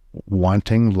around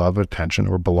wanting love, attention,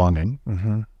 or belonging.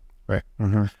 Right.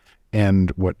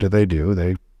 And what do?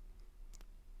 They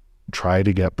try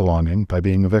to get belonging by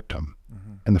being a victim.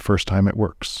 And the first time it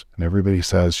works, and everybody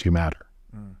says you matter.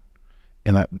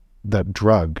 And that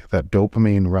drug, that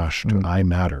dopamine rush to I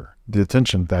matter, that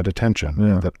attention,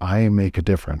 that I make a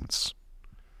difference,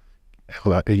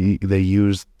 they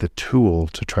use the tool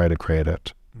to try to create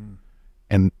it.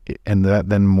 And that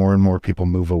then more and more people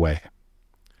move away.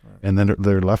 And then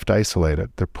they're left isolated.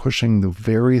 They're pushing the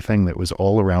very thing that was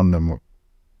all around them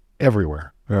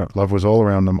everywhere. Love was all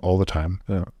around them all the time.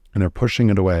 And they're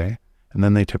pushing it away. And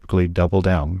then they typically double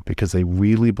down, because they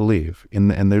really believe in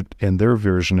their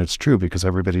version it's true, because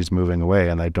everybody's moving away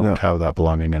and they don't have that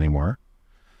belonging anymore.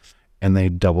 And they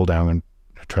double down and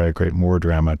try to create more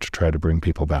drama to try to bring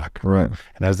people back. Right.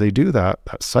 And as they do that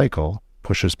cycle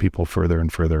pushes people further and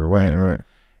further away. Right.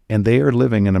 And they are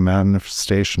living in a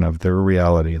manifestation of their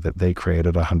reality that they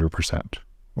created 100%.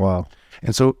 Wow.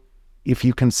 And so if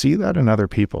you can see that in other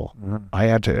people, I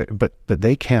had to, but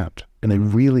they can't, and they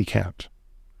really can't.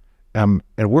 And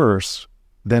worse,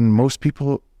 then most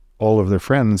people, all of their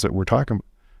friends that we're talking,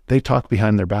 they talk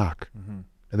behind their back. And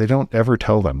they don't ever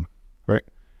tell them, right?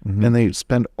 And they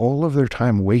spend all of their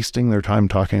time wasting their time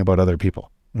talking about other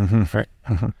people, right?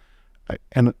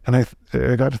 And I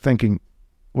got to thinking,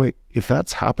 wait, if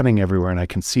that's happening everywhere, and I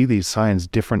can see these signs,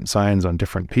 different signs on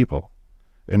different people,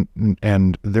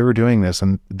 and they're doing this,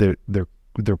 and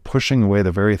they're pushing away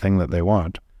the very thing that they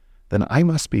want, then I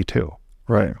must be too.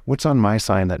 Right. What's on my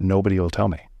sign that nobody will tell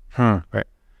me? Right.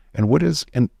 And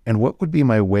what would be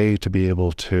my way to be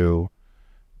able to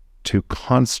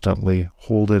constantly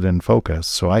hold it in focus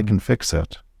so I can fix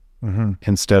it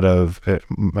instead of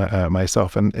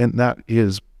myself. And that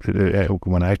is,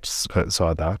 when I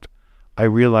saw that, I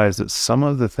realized that some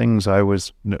of the things I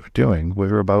was doing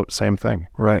were about same thing.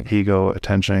 Right. Ego,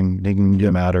 attention, needing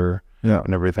to matter,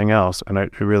 and everything else. And I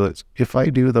realized if I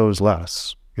do those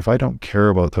less, if I don't care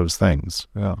about those things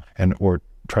or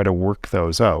try to work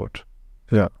those out,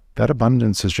 that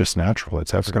abundance is just natural.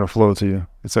 It's going to flow to you.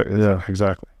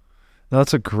 Exactly.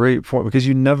 That's a great point, because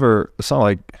it's not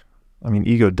like, I mean,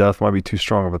 ego death might be too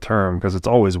strong of a term, because it's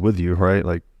always with you, right?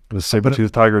 Like the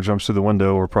saber-toothed tiger jumps through the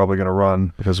window, we're probably going to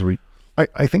run because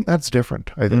I think that's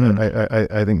different. I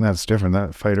think that's different.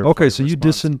 That fighter. Okay, so you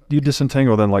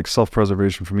disentangle then, like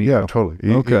self-preservation from ego. Yeah, totally.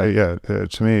 Okay.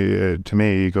 To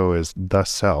me, ego is the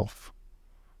self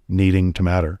needing to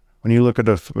matter. When you look at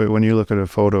a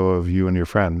photo of you and your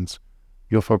friends,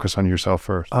 you'll focus on yourself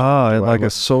first. Like a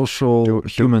social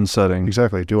human setting.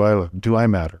 Exactly. Do I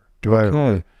matter?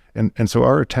 Okay. And so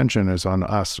our attention is on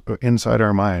us inside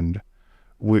our mind.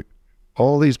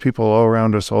 All these people all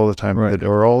around us all the time that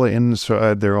are all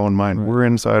inside their own mind. Right. We're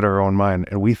inside our own mind,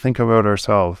 and we think about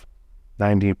ourselves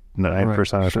 99%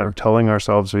 of the time, telling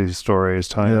ourselves these stories,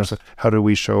 telling us how do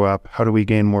we show up, how do we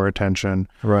gain more attention.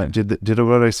 Right. Did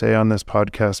what I say on this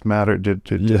podcast matter?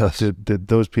 Did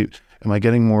those people? Am I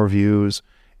getting more views?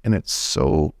 And it's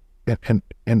so,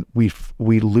 and we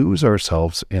lose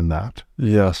ourselves in that.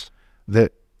 Yes.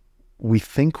 That we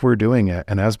think we're doing it.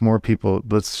 And as more people,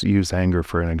 let's use anger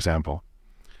for an example.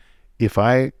 If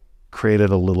I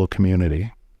created a little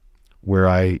community where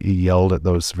I yelled at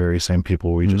those very same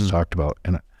people we just talked about,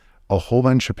 and a whole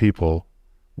bunch of people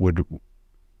would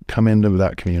come into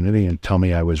that community and tell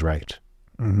me I was right.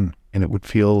 And it would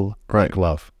feel like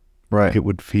love. Right. It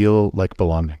would feel like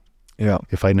belonging. Yeah.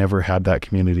 If I never had that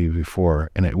community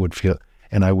before, and it would feel,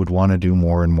 and I would want to do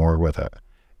more and more with it.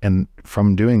 And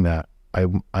from doing that,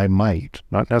 I might,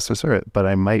 not necessarily, but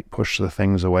I might push the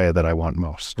things away that I want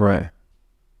most. Right.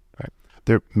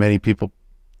 There are many people,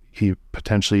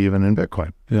 potentially even in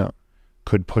Bitcoin,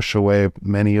 could push away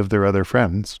many of their other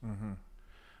friends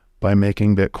by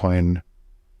making Bitcoin,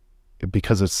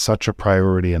 because it's such a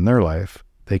priority in their life,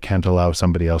 they can't allow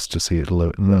somebody else to see it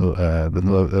live.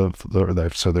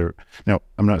 So they're, now,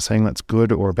 I'm not saying that's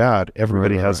good or bad.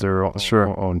 Everybody has their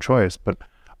own choice, but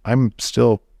I'm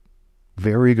still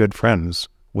very good friends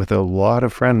with a lot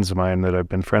of friends of mine that I've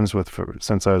been friends with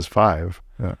since I was 5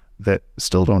 that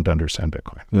still don't understand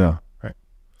Bitcoin. Yeah. Right.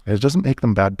 It doesn't make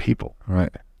them bad people. Right.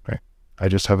 Right. I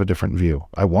just have a different view.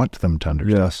 I want them to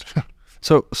understand. Yes.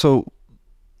 So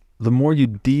the more you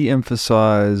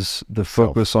de-emphasize the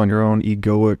focus on your own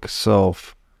egoic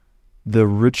self, the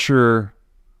richer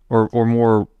or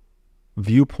more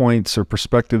viewpoints or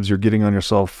perspectives you're getting on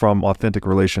yourself from authentic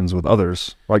relations with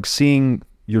others. Like seeing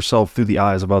yourself through the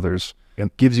eyes of others,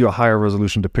 and gives you a higher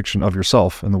resolution depiction of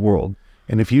yourself in the world.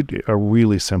 And if you do a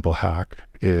really simple hack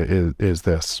is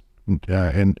this,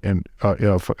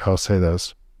 I'll say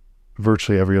this: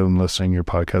 virtually everyone listening to your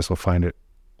podcast will find it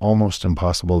almost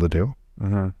impossible to do.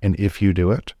 And if you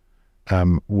do it,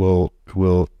 will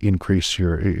increase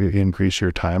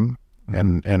your time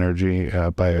and energy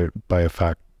by a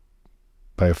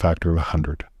factor of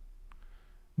 100.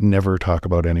 Never talk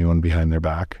about anyone behind their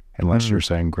back unless you're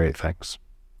saying great things.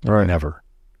 Right. Never.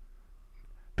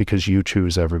 Because you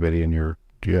choose everybody in your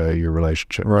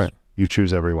relationships. Right. You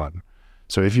choose everyone.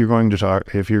 So if you're going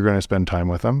to spend time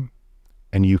with them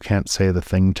and you can't say the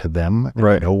thing to them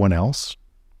and no one else,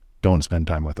 don't spend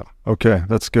time with them. Okay,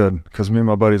 that's good, because me and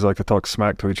my buddies like to talk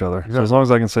smack to each other. Exactly. So as long as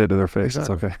I can say it to their face,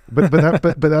 it's okay. But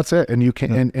that's it. And you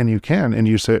can and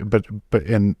you say but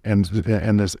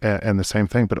the same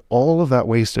thing. But all of that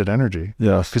wasted energy.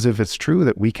 Yes. Because if it's true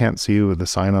that we can't see you with the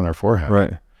sign on our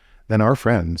forehead, then our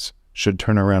friends should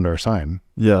turn around our sign.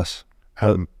 Yes.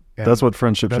 That's what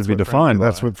friendship should be defined by.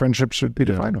 That's what friendship should be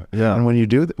defined with. Yeah. And when you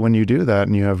do that,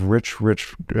 and you have rich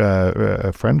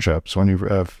friendships,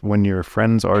 when your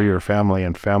friends are your family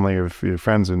and family are your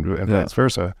friends, and vice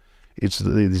versa, it's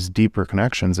these deeper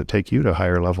connections that take you to a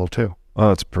higher level too. Oh,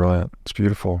 that's brilliant. It's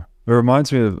beautiful. It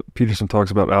reminds me of, Peterson talks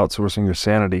about outsourcing your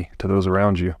sanity to those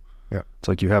around you. Yeah. It's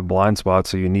like you have blind spots,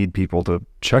 so you need people to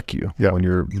check you when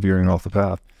you're veering off the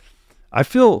path. I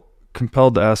feel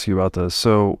compelled to ask you about this.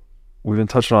 So we've been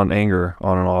touching on anger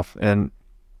on and off, and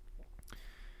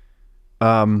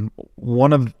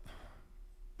one of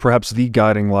perhaps the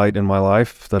guiding light in my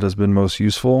life that has been most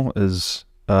useful is,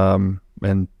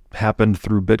 and happened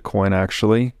through Bitcoin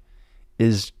actually,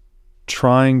 is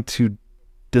trying to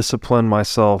discipline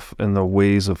myself in the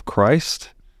ways of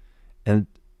Christ. And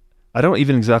I don't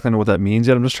even exactly know what that means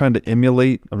yet. I'm just trying to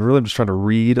emulate. I'm just trying to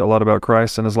read a lot about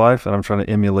Christ and his life, and I'm trying to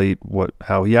emulate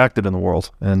how he acted in the world.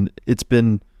 And it's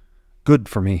been good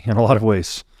for me in a lot of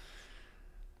ways.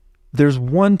 There's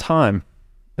one time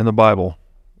in the Bible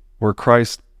where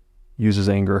Christ uses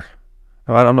anger.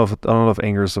 I don't know if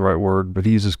anger is the right word, but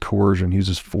he uses coercion, he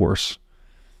uses force.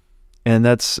 And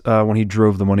that's when he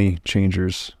drove the money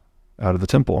changers out of the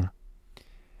temple.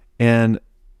 And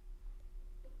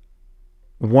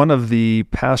one of the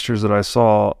pastors that I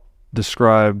saw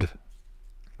described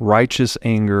righteous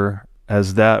anger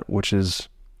as that which is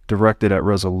directed at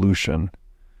resolution.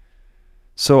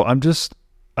 So I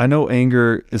know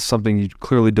anger is something you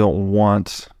clearly don't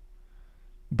want,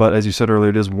 but as you said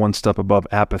earlier, it is one step above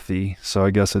apathy. So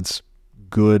I guess it's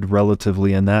good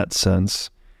relatively in that sense.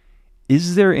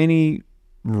 Is there any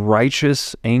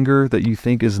righteous anger that you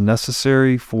think is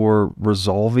necessary for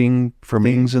resolving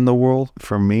things in the world?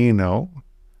 For me, no.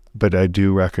 But I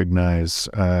do recognize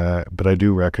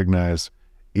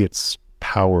its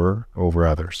power over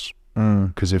others.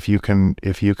 Because if you can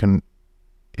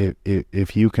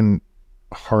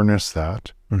harness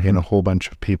that in a whole bunch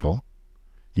of people,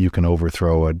 you can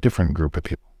overthrow a different group of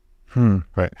people.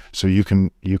 Right. So you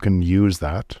can use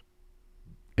that,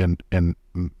 and a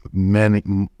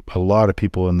lot of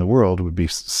people in the world would be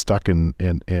stuck in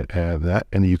that,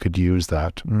 and you could use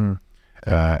that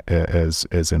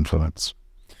as influence.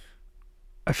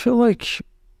 I feel like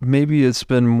maybe it's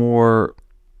been more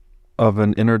of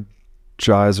an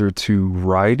energizer to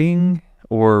writing,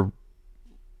 or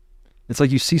it's like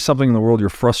you see something in the world you're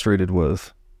frustrated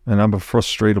with, and I'm a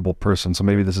frustratable person, so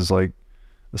maybe this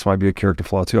might be a character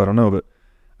flaw too, I don't know, but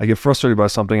I get frustrated by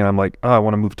something and I'm like, I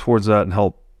want to move towards that and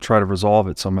help try to resolve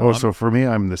it somehow. Oh, so for me,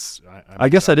 I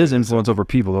guess that is influence over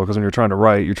people though, because when you're trying to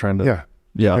write, you're trying to...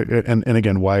 Yeah. And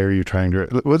again, why are you trying to...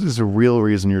 What is the real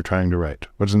reason you're trying to write?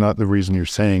 What's not the reason you're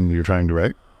saying you're trying to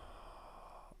write?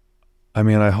 I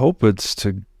mean, I hope it's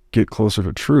to get closer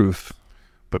to truth.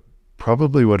 But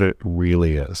probably what it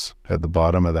really is at the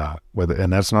bottom of that,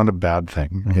 and that's not a bad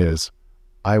thing, is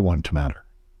I want to matter.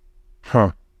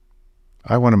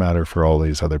 I want to matter for all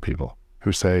these other people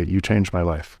who say, you changed my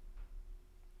life.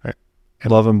 Right?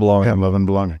 And love and belonging. Yeah, love and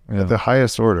belonging. Yeah. At the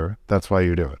highest order, that's why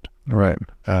you do it. Right.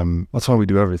 That's why we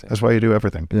do everything. That's why you do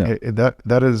everything. Yeah.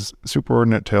 That is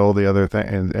superordinate to all the other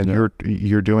things, and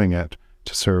you're doing it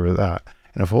to serve that.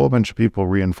 And if a whole bunch of people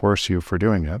reinforce you for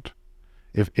doing it,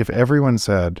 if everyone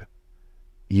said,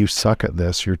 you suck at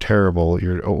this, you're terrible,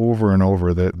 you're over and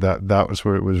over, that was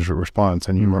what it was your response,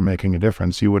 and you weren't making a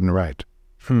difference, you wouldn't write.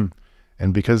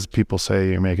 And because people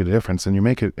say you make a difference, and you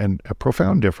make it a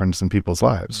profound difference in people's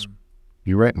lives,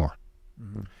 you write more.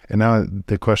 And now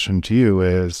the question to you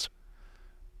is,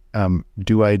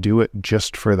 do I do it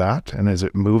just for that? And is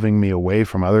it moving me away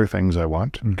from other things I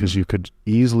want? Because you could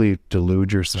easily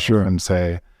delude yourself and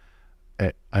say,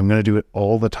 I'm going to do it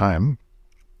all the time,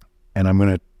 and I'm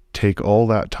going to take all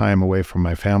that time away from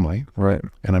my family. Right.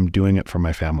 And I'm doing it for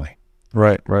my family.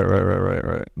 Right.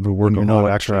 The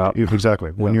workaholic trap.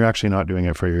 Exactly. When you're actually not doing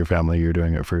it for your family, you're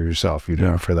doing it for yourself. You're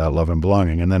doing it for that love and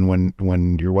belonging. And then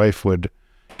when your wife would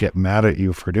get mad at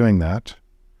you for doing that,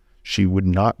 she would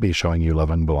not be showing you love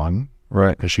and belong.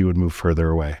 Right. Because she would move further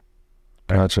away.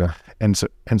 Gotcha. And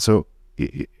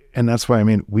that's why, I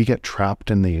mean, we get trapped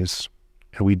in these,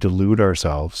 and we delude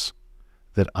ourselves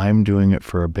that I'm doing it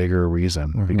for a bigger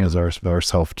reason because our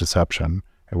self-deception,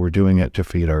 and we're doing it to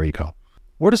feed our ego.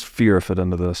 Where does fear fit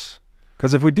into this?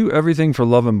 Because if we do everything for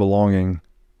love and belonging,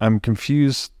 I'm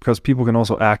confused because people can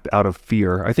also act out of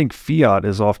fear. I think fiat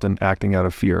is often acting out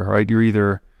of fear, right? You're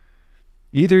either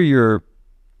you're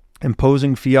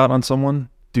imposing fiat on someone,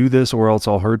 do this or else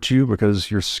I'll hurt you,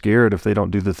 because you're scared if they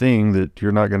don't do the thing that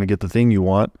you're not going to get the thing you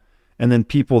want. And then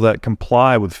people that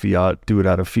comply with fiat do it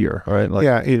out of fear, right? Like,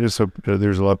 yeah, it is. So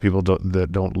there's a lot of people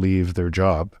that don't leave their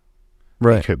job,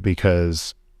 right?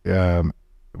 Because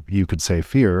you could say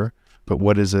fear, but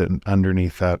what is it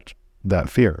underneath that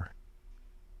fear?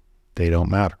 They don't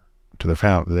matter to their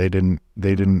family.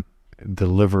 They didn't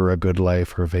deliver a good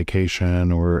life or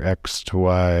vacation or X to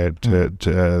Y to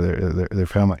their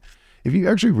family. If you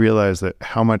actually realize that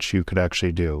how much you could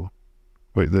actually do,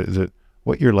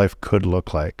 what your life could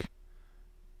look like.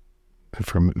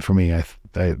 For me, if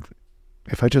I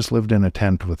just lived in a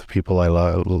tent with people I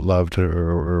loved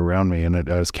or around me, and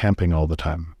I was camping all the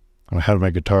time, and I had my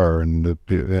guitar, and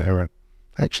I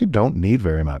actually don't need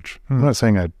very much. I'm not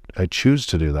saying I choose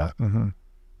to do that,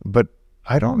 but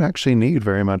I don't actually need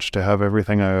very much to have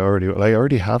everything I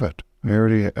already have it.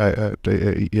 And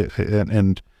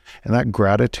that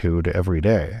gratitude every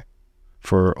day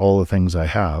for all the things I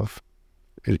have,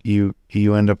 you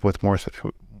end up with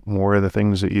more of the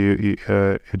things that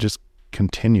it just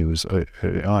continues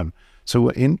on. So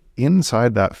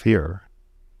inside that fear,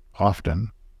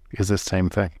 often is the same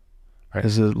thing, right?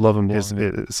 Is it love and Is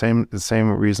belonging? the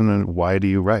same reason? And why do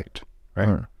you write, right?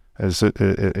 Right. It's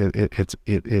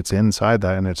inside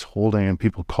that, and it's holding, and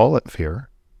people call it fear,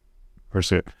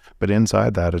 but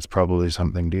inside that, it's probably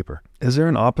something deeper. Is there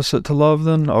an opposite to love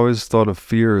then? I always thought of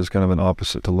fear as kind of an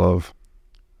opposite to love.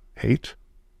 Hate.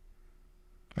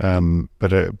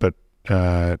 But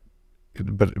I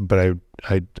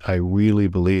really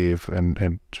believe,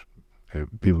 and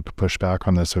people could push back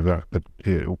on this, but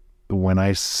when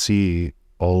I see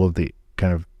all of the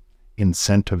kind of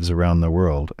incentives around the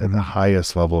world at the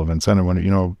highest level of incentive,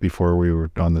 when before we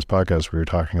were on this podcast, we were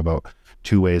talking about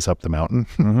 2 ways up the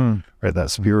mountain, right?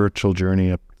 That spiritual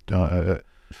journey up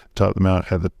top the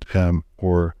mountain,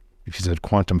 or if you said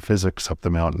quantum physics up the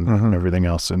mountain and everything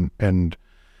else, and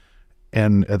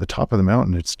at the top of the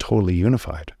mountain, it's totally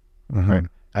unified, right?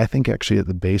 I think actually at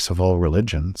the base of all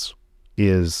religions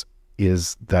is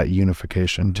that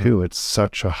unification too. It's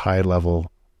such a high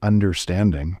level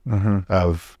understanding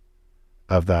of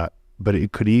that, but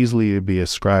it could easily be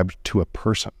ascribed to a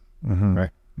person, right?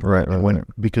 Right.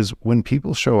 Because when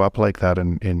people show up like that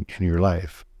in your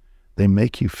life, they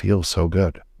make you feel so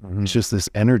good. It's just this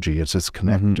energy. It's this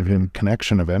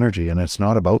connection of energy, and it's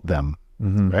not about them,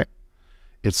 right?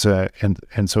 It's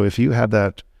and so if you had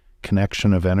that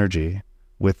connection of energy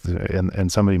with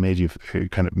and somebody made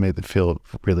it feel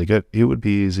really good, it would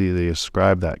be easy to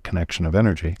ascribe that connection of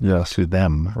energy to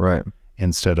them, right?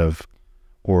 Instead of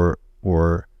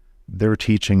or their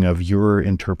teaching of your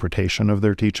interpretation of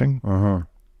their teaching,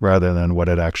 rather than what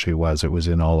it actually was. It was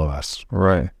in all of us,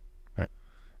 right?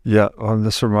 Yeah,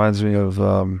 this reminds me of,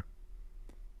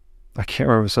 I can't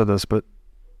remember who said this, but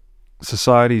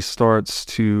society starts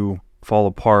to fall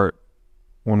apart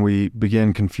when we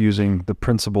begin confusing the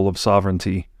principle of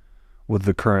sovereignty with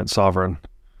the current sovereign.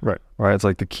 Right. It's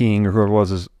like the king or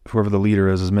whoever the leader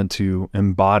is meant to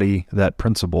embody that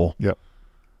principle. Yep.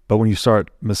 But when you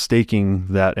start mistaking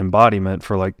that embodiment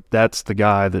for like, that's the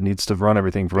guy that needs to run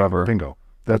everything forever. Bingo.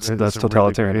 That's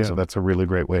totalitarianism. That's a really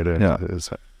great way to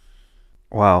say.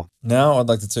 Wow. Now I'd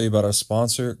like to tell you about our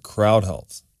sponsor,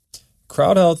 CrowdHealth.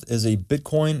 CrowdHealth is a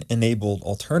Bitcoin-enabled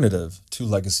alternative to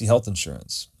legacy health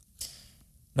insurance.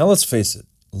 Now let's face it,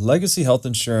 legacy health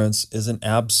insurance is an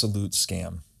absolute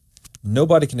scam.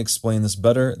 Nobody can explain this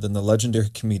better than the legendary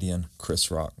comedian Chris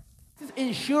Rock.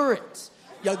 Insurance.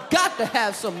 You got to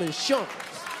have some insurance.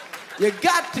 You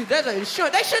got to. There's an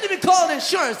insurance. They shouldn't even call it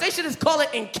insurance. They should just call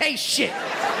it in case shit.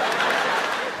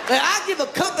 Like, I give a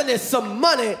company some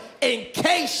money in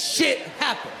case shit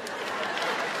happens.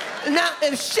 Now,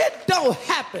 if shit don't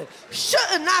happen,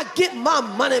 shouldn't I get my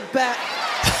money back?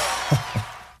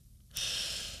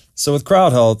 So with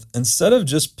CrowdHealth, instead of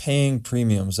just paying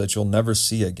premiums that you'll never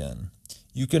see again,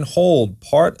 you can hold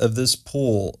part of this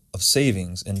pool of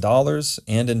savings in dollars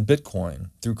and in Bitcoin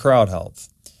through CrowdHealth.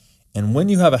 And when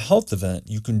you have a health event,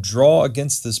 you can draw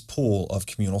against this pool of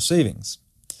communal savings.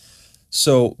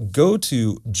 So go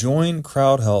to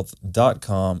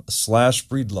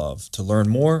joincrowdhealth.com/breedlove to learn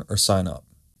more or sign up.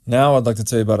 Now I'd like to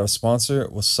tell you about our sponsor,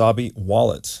 Wasabi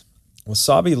Wallet.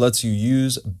 Wasabi lets you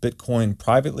use Bitcoin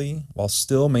privately while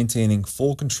still maintaining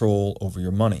full control over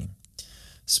your money.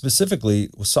 Specifically,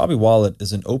 Wasabi Wallet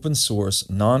is an open source,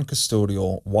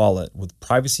 non-custodial wallet with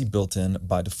privacy built in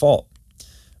by default.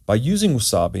 By using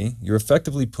Wasabi, you're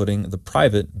effectively putting the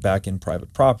private back in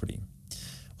private property.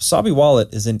 Wasabi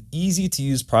Wallet is an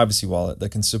easy-to-use privacy wallet that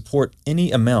can support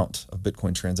any amount of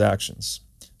Bitcoin transactions.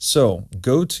 So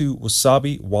go to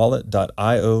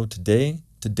wasabiwallet.io today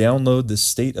to download this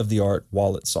state-of-the-art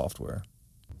wallet software.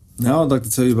 Now I'd like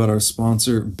to tell you about our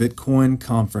sponsor, Bitcoin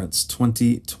Conference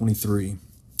 2023.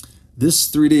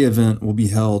 This 3-day event will be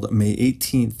held May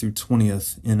 18th through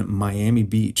 20th in Miami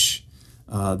Beach.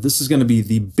 This is going to be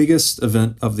the biggest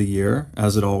event of the year,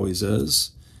 as it always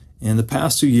is. And the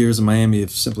past 2 years in Miami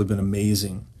have simply been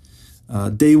amazing.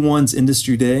 Day 1's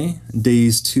Industry Day.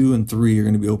 Days 2 and 3 are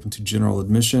going to be open to general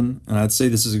admission. And I'd say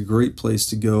this is a great place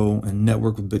to go and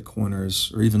network with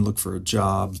Bitcoiners or even look for a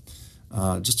job.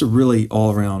 Just a really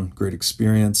all-around great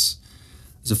experience.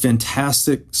 There's a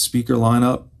fantastic speaker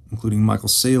lineup, including Michael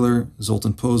Saylor,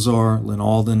 Zoltan Pozar, Lynn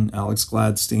Alden, Alex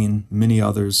Gladstein, many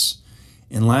others.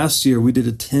 And last year, we did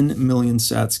a 10 million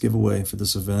sats giveaway for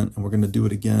this event, and we're going to do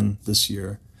it again this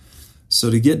year. So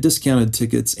to get discounted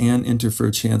tickets and enter for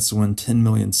a chance to win 10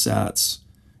 million sats,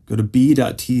 go to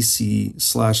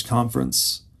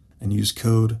b.tc/conference and use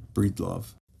code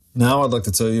BREEDLOVE. Now I'd like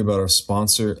to tell you about our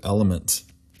sponsor, Element.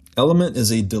 Element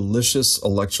is a delicious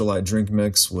electrolyte drink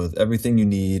mix with everything you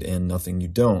need and nothing you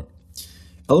don't.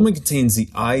 Element contains the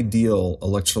ideal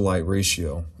electrolyte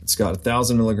ratio. It's got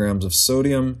 1,000 milligrams of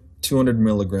sodium, 200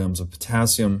 milligrams of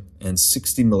potassium, and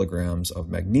 60 milligrams of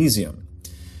magnesium.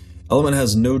 Element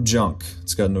has no junk.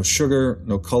 It's got no sugar,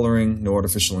 no coloring, no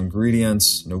artificial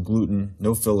ingredients, no gluten,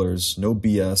 no fillers, no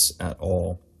BS at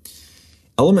all.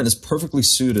 Element is perfectly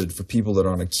suited for people that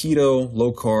are on a keto,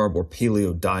 low carb, or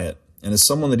paleo diet. And as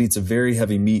someone that eats a very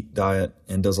heavy meat diet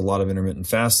and does a lot of intermittent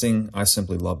fasting, I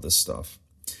simply love this stuff.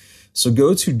 So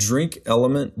go to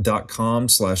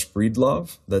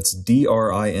drinkelement.com/breedlove. That's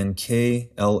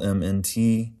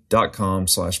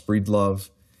DRINKLMNT.com/breedlove.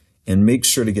 And make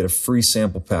sure to get a free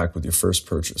sample pack with your first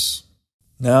purchase.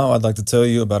 Now I'd like to tell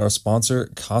you about our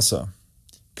sponsor, Casa.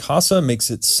 Casa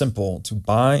makes it simple to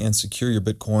buy and secure your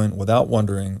Bitcoin without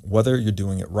wondering whether you're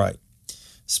doing it right.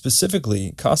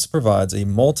 Specifically, Casa provides a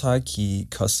multi-key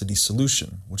custody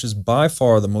solution, which is by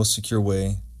far the most secure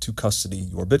way to custody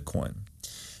your Bitcoin.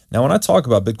 Now, when I talk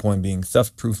about Bitcoin being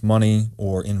theft-proof money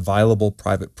or inviolable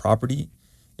private property,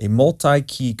 a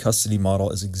multi-key custody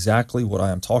model is exactly what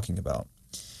I am talking about.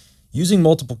 Using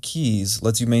multiple keys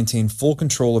lets you maintain full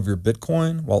control of your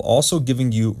Bitcoin while also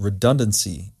giving you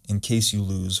redundancy in case you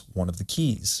lose one of the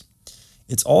keys.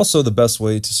 It's also the best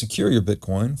way to secure your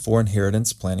Bitcoin for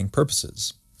inheritance planning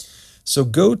purposes. So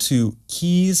go to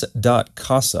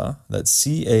keys.casa, that's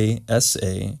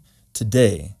C-A-S-A,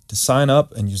 today to sign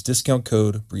up and use discount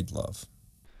code BREEDLOVE.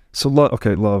 So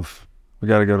love. We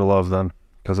got to go to love then,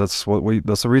 because that's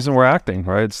the reason we're acting,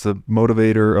 right? It's the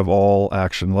motivator of all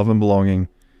action, love and belonging.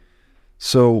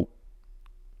 So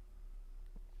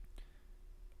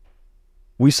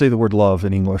we say the word love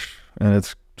in English and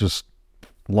it's just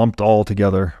lumped all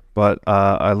together. But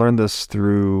I learned this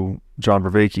through John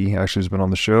Vervaeke, actually, who's been on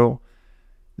the show.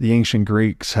 The ancient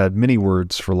Greeks had many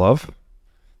words for love.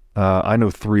 I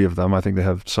know 3 of them. I think they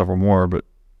have several more, but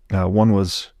one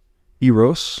was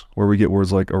eros, where we get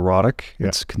words like erotic. Yeah.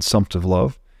 It's consumptive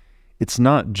love. It's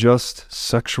not just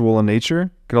sexual in nature.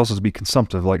 It could also be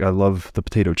consumptive, like I love the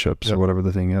potato chips or whatever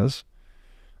the thing is.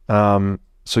 So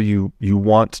you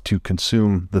want to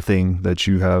consume the thing that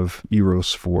you have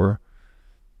eros for.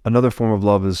 Another form of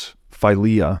love is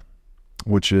philia,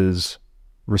 which is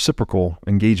reciprocal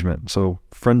engagement. So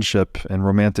friendship and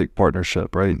romantic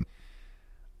partnership, right?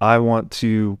 I want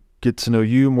to get to know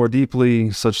you more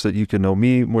deeply such that you can know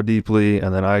me more deeply,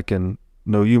 and then I can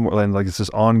know you more. And like it's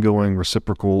this ongoing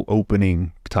reciprocal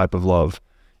opening type of love.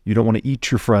 You don't want to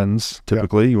eat your friends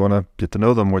typically. You want to get to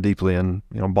know them more deeply and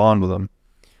bond with them.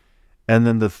 And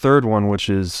then the third one, which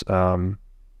is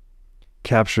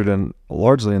captured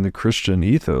largely in the Christian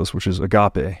ethos, which is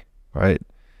agape, right?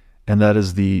 And that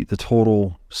is the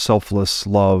total selfless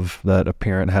love that a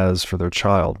parent has for their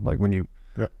child. Like when you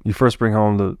first bring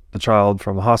home the child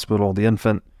from the hospital, the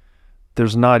infant,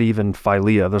 there's not even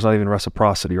philia, there's not even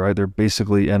reciprocity, right? They're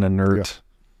basically an inert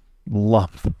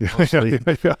lump,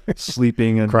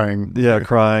 sleeping and crying.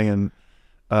 Crying.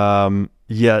 And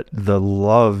yet the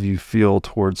love you feel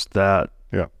towards that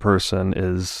person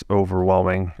is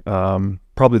overwhelming.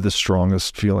 Probably the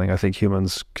strongest feeling I think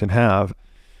humans can have.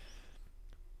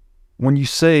 When you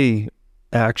say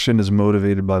action is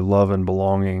motivated by love and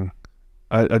belonging,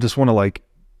 I just want to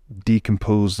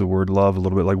decompose the word love a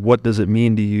little bit. Like, what does it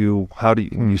mean to you? How do you,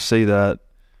 when you say that,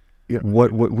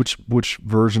 which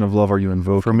version of love are you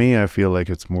invoking? For me, I feel like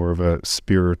it's more of a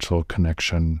spiritual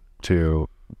connection to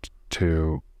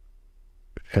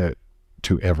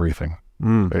everything.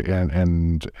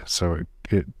 And so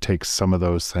it takes some of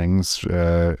those things,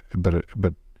 but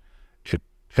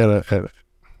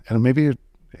maybe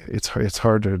it's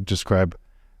hard to describe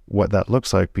what that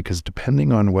looks like, because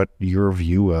depending on what your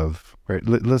view of, right,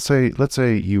 let's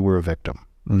say you were a victim,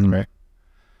 right?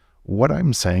 What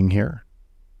I'm saying here,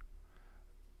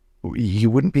 you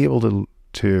wouldn't be able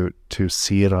to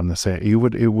see it on the same. It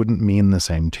wouldn't mean the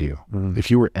same to you.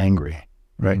 If you were angry,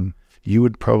 right? You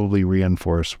would probably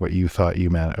reinforce what you thought you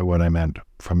meant, or what I meant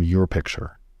from your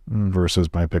picture versus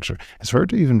my picture. It's hard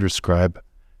to even describe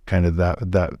kind of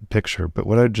that picture, but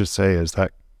what I'd just say is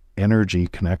that energy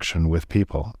connection with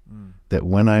people, that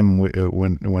when I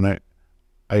literally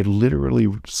I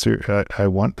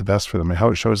want the best for them, and how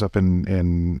it shows up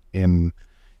in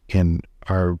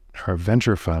our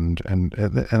venture fund, and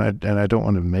I don't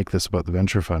want to make this about the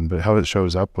venture fund, but how it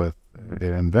shows up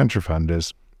in venture fund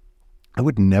is, I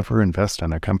would never invest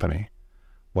in a company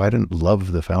where I didn't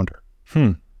love the founder.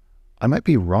 I might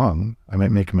be wrong. I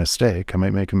might make a mistake. I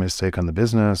might make a mistake on the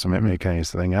business. I might make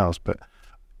anything else. But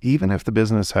even if the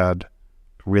business had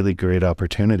really great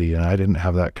opportunity and I didn't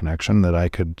have that connection, that I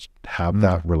could have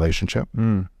that relationship,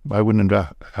 I wouldn't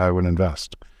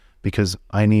invest because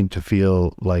I need to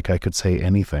feel like I could say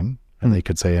anything and they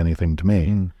could say anything to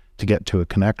me to get to a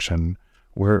connection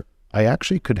where I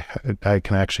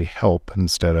can actually help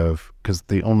instead of, because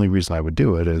the only reason I would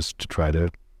do it is to try to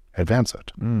advance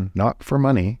it, not for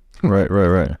money. Right.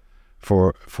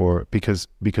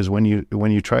 Because when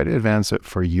you try to advance it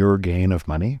for your gain of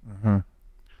money,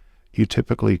 you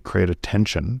typically create a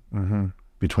tension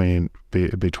between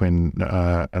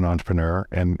an entrepreneur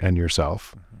and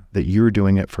yourself, that you're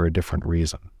doing it for a different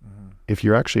reason. If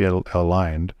you're actually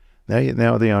aligned,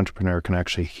 now the entrepreneur can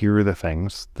actually hear the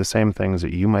same things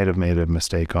that you might have made a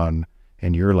mistake on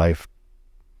in your life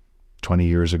 20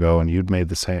 years ago, and you'd made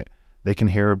the same. They can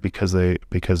hear it because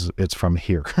it's from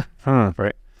here,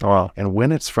 right? Oh, wow. And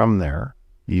when it's from there,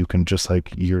 you can, just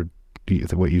like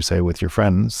what you say with your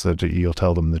friends, that you'll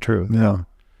tell them the truth. Yeah.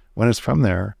 When it's from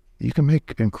there, you can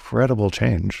make incredible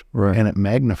change, Right. And it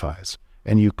magnifies,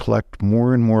 and you collect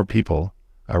more and more people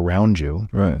around you,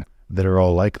 Right. that are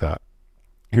all like that.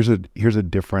 Here's a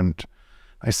different.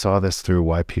 I saw this through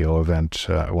a YPO event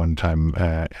one time,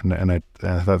 and I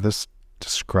thought this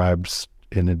describes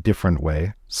in a different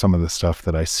way some of the stuff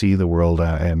that I see the world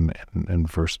in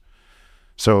first.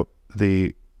 So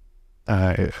a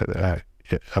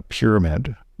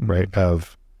pyramid, right,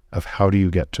 of how do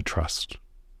you get to trust,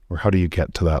 or how do you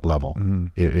get to that level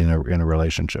in a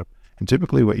relationship? And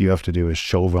typically what you have to do is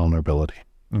show vulnerability.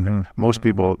 Most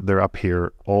people, they're up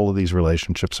here, all of these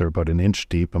relationships are about an inch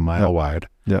deep, a mile wide,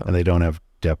 and they don't have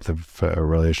depth of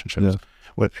relationships.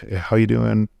 How you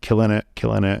doing? Killing it.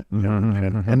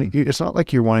 And it's not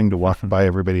like you're wanting to walk by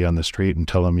everybody on the street and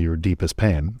tell them your deepest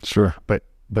pain. Sure. But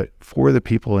for the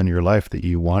people in your life that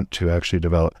you want to actually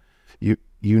develop, you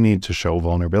need to show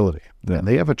vulnerability. Yeah. And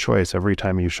they have a choice every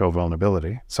time you show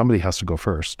vulnerability. Somebody has to go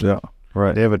first. Yeah.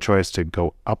 Right. They have a choice to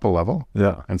go up a level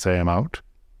and say, I'm out,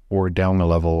 or down a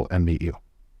level and meet you.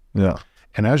 Yeah.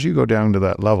 And as you go down to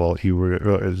that level,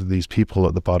 these people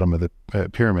at the bottom of the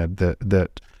pyramid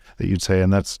that you'd say,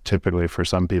 and that's typically for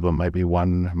some people, it might be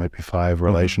 1, it might be 5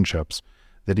 relationships,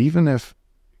 that even if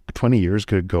 20 years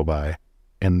could go by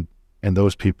and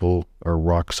those people are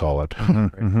rock solid,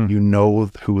 you know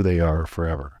who they are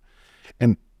forever.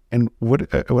 And what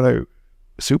I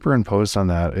superimposed on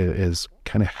that is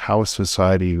kind of how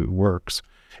society works.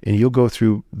 And you'll go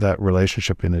through that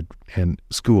relationship in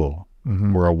school,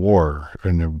 or a war,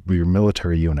 in your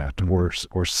military unit, or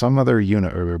some other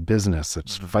unit or a business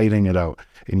that's fighting it out.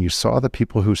 And you saw the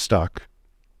people who stuck,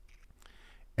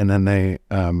 and then they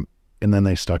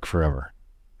stuck forever.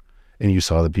 And you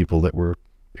saw the people that were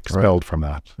expelled from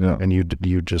that, and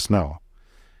you just know.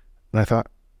 And I thought,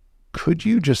 could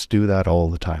you just do that all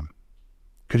the time?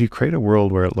 Could you create a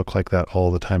world where it looked like that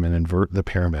all the time and invert the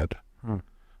pyramid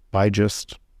by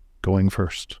just going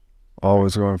first?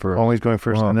 Always going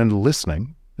first. And then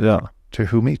listening to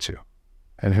who meets you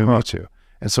and who meets you.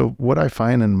 And so what I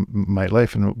find in my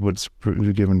life, and what's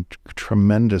given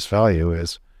tremendous value,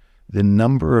 is the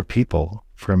number of people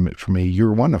from me,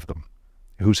 you're one of them,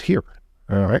 who's here,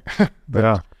 right?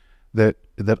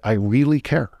 That I really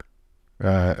care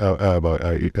about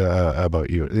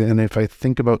you. And if I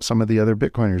think about some of the other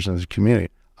Bitcoiners in the community,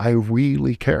 I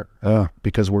really care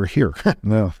because we're here.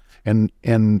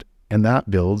 And that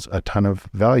builds a ton of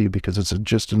value, because it's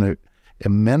just an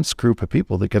immense group of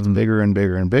people that gets bigger and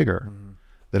bigger and bigger,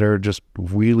 that are just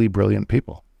really brilliant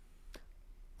people.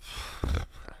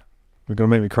 You're going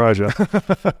to make me cry, Jeff.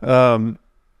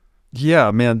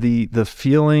 Yeah, man, the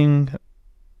feeling,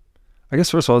 I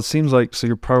guess first of all, it seems like, so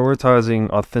you're prioritizing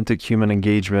authentic human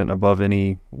engagement above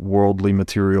any worldly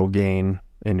material gain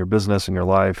in your business, in your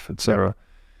life, etc.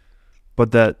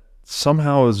 But that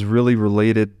somehow is really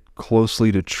related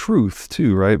closely to truth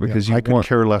too, right? Because I could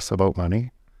care less about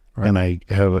money, and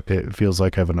it feels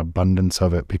like I have an abundance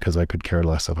of it because I could care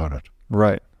less about it.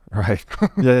 Right.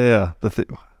 Yeah.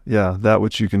 That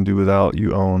which you can do without,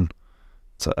 you own.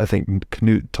 So I think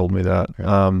Knut told me that.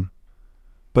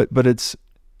 But it's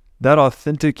that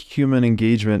authentic human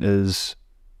engagement is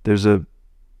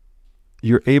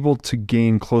you're able to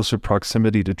gain closer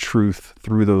proximity to truth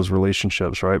through those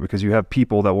relationships, right? Because you have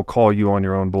people that will call you on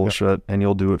your own bullshit, and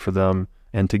you'll do it for them,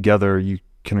 and together you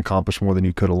can accomplish more than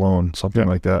you could alone, something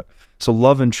like that. So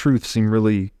love and truth seem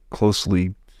really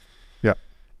closely. Yeah.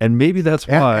 And maybe that's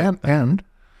why. And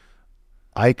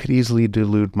I could easily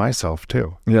delude myself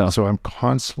too. Yeah. So I'm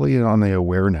constantly on the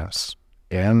awareness,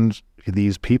 and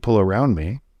these people around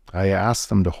me, I ask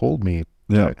them to hold me,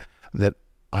 that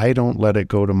I don't let it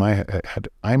go to my head.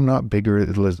 I'm not bigger,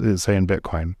 let's say in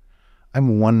Bitcoin,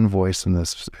 I'm one voice in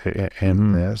this,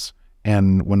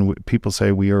 and when people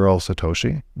say we are all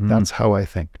Satoshi, that's how I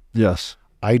think. Yes.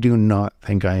 I do not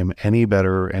think I am any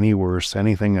better, any worse,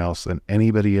 anything else than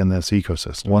anybody in this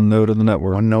ecosystem. One node in the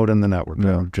network. One node in the network.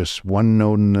 Yeah. Just one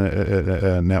node in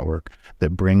the network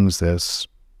that brings this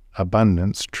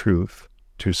abundance, truth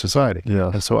to society.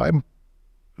 Yeah. And so I'm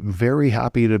very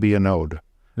happy to be a node.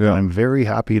 Yeah. I'm very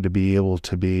happy to be able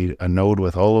to be a node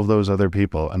with all of those other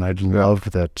people. And I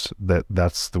love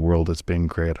that's the world that's being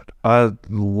created. I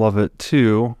love it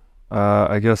too.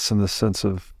 I guess in the sense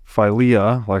of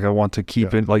philia, like I want to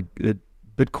keep it, like it,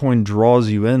 Bitcoin draws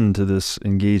you into this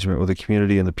engagement with the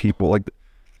community and the people. Like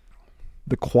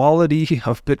the quality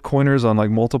of Bitcoiners on like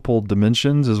multiple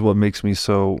dimensions is what makes me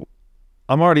so,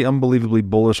 I'm already unbelievably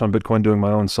bullish on Bitcoin, doing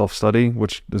my own self-study,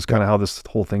 which is kind of how this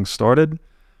whole thing started.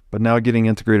 But now getting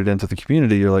integrated into the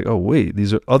community, you're like, oh wait,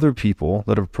 these are other people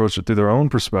that have approached it through their own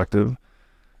perspective.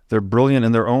 They're brilliant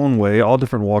in their own way, all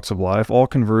different walks of life, all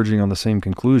converging on the same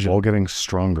conclusion. All getting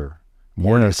stronger,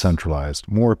 more decentralized,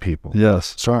 more people.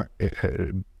 Yes.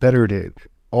 Better data,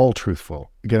 all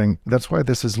truthful. That's why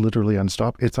this is literally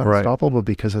unstoppable. It's unstoppable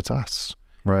because it's us.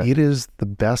 Right. It is the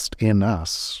best in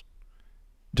us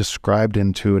described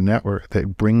into a network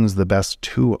that brings the best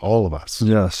to all of us.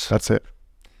 Yes. That's it.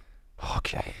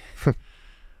 Okay.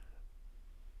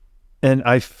 And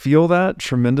I feel that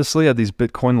tremendously at these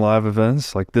Bitcoin live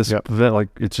events, like this event, like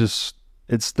it's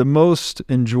the most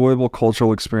enjoyable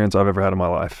cultural experience I've ever had in my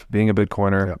life, being a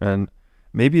Bitcoiner. Yep. And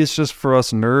maybe it's just for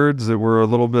us nerds that we're a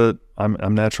little bit,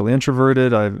 I'm naturally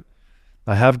introverted.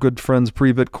 I have good friends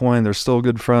pre-Bitcoin. They're still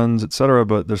good friends, etc.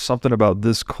 But there's something about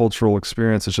this cultural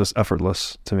experience that's just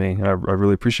effortless to me. And I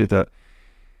really appreciate that.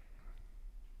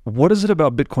 What is it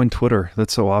about Bitcoin Twitter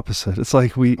that's so opposite? It's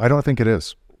like I don't think it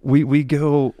is. We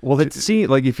go, well,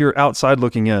 like if you're outside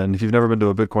looking in, if you've never been to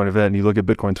a Bitcoin event and you look at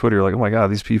Bitcoin Twitter, you're like, oh my God,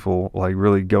 these people like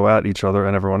really go at each other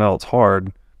and everyone else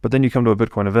hard. But then you come to a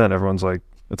Bitcoin event, everyone's like,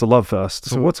 it's a love fest.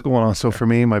 So what's going on? So for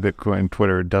me, my Bitcoin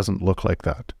Twitter doesn't look like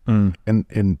that.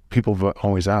 And people have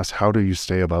always asked, how do you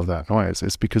stay above that noise?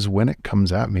 It's because when it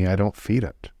comes at me, I don't feed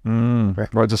it.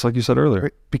 Right, just like you said earlier.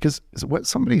 Right? Because what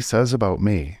somebody says about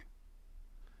me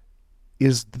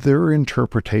is their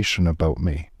interpretation about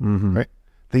me, right?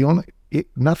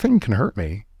 Nothing can hurt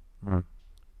me.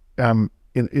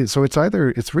 So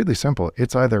it's really simple.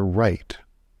 It's either right,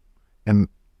 and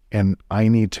I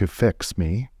need to fix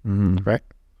me, right?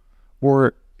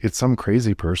 Or it's some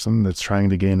crazy person that's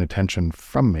trying to gain attention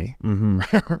from me,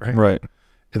 right?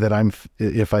 That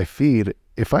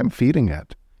if I'm feeding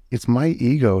it, it's my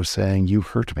ego saying you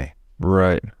hurt me,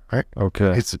 right?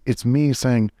 Okay. It's me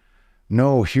saying,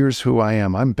 no, here's who I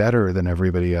am. I'm better than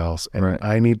everybody else. And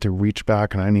I need to reach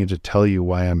back and I need to tell you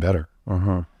why I'm better.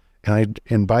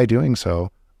 And by doing so,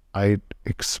 I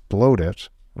explode it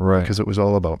because it was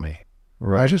all about me.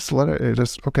 I just let it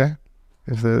okay.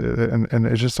 And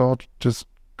it just all just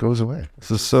goes away.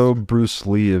 This is so Bruce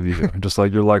Lee of you. Just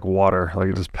like you're like water, like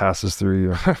it just passes through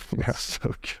you. Yeah.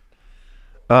 So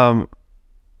good.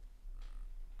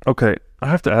 Okay, I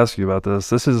have to ask you about this.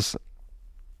 This is,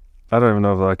 I don't even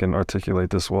know if I can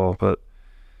articulate this well, but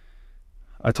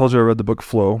I told you I read the book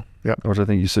Flow, which I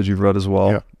think you said you've read as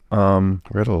well. I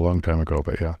read it a long time ago,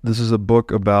 but yeah. This is a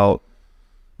book about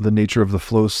the nature of the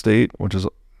flow state, which is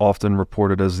often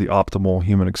reported as the optimal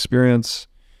human experience.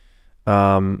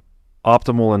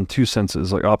 Optimal in two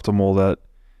senses, like optimal that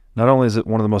not only is it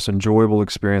one of the most enjoyable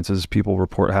experiences people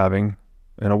report having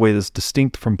in a way that's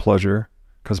distinct from pleasure,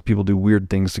 because people do weird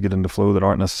things to get into flow that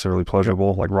aren't necessarily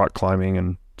pleasurable, like rock climbing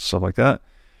and stuff like that.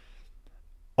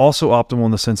 Also optimal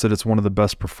in the sense that it's one of the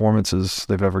best performances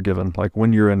they've ever given. Like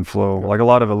when you're in flow, like a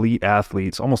lot of elite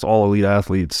athletes, almost all elite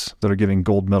athletes that are giving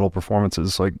gold medal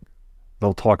performances, like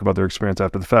they'll talk about their experience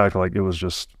after the fact, like it was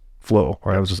just flow,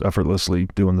 or I was just effortlessly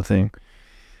doing the thing.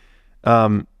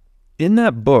 In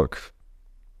that book,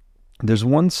 there's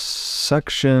one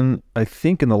section, I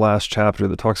think in the last chapter,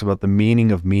 that talks about the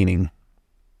meaning of meaning.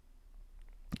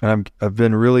 And I've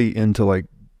been really into like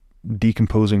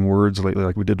decomposing words lately,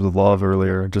 like we did with love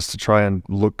earlier, just to try and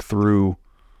look through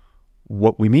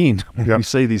what we mean when we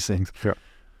say these things.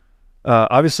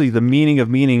 Obviously the meaning of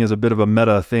meaning is a bit of a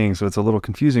meta thing, so it's a little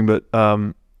confusing, but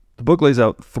the book lays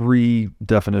out three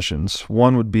definitions.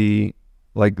 One would be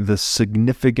like the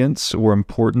significance or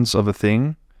importance of a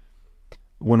thing.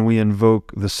 When we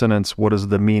invoke the sentence, what is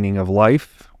the meaning of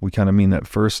life? We kind of mean that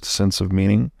first sense of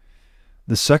meaning.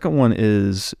 The second one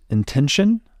is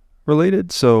intention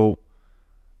related. So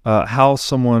how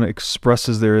someone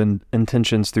expresses their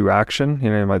intentions through action. You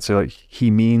know, you might say like, he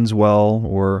means well,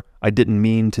 or I didn't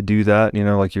mean to do that. You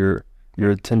know, like you're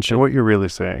your attention. What you're really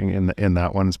saying in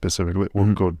that one specifically,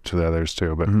 we'll go to the others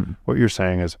too, but what you're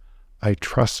saying is, I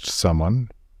trust someone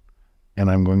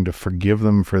and I'm going to forgive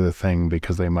them for the thing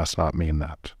because they must not mean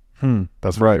that.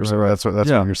 That's what Right. That's what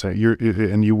you're saying.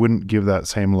 And you wouldn't give that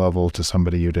same level to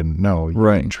somebody you didn't know. You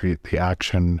Right. treat the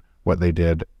action, what they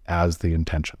did, as the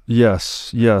intention.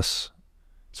 Yes.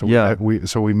 So Yeah.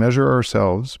 we measure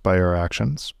ourselves by our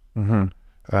actions, by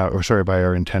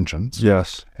our intentions.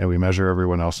 Yes. And we measure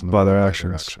everyone else in the By world their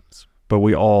actions. But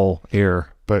we all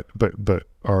err. But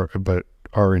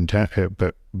our intent,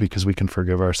 but because we can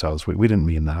forgive ourselves, we didn't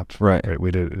mean that. Right.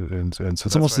 We did, and so It's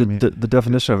that's almost what I mean. the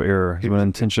definition of error is when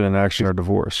intention and action are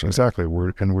divorced. Right? Exactly.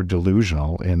 We're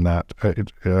delusional in that.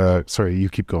 Sorry, you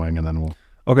keep going, and then we'll.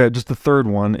 Okay, just the third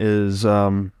one is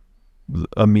a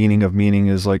meaning of meaning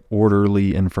is like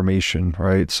orderly information,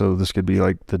 right? So this could be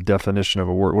like the definition of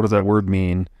a word. What does that word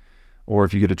mean? Or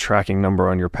if you get a tracking number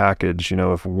on your package,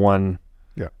 if one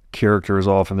character is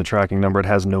off in the tracking number, it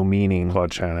has no meaning.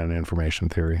 Claude Shannon information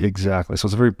theory. Exactly. So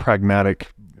it's a very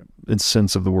pragmatic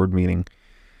sense of the word meaning.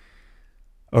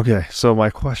 Okay, so my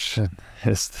question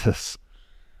is this.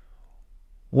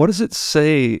 What does it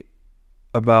say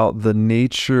about the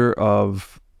nature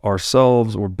of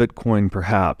ourselves or Bitcoin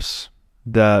perhaps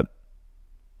that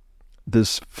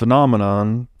this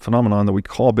phenomenon that we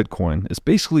call Bitcoin is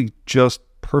basically just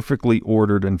perfectly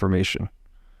ordered information?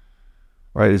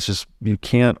 Right? It's just, you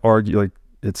can't argue, like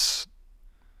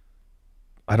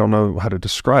I don't know how to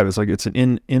describe it. It's like it's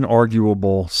an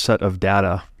inarguable set of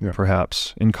data,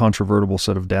 perhaps, incontrovertible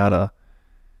set of data.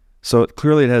 So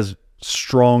clearly it has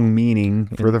strong meaning.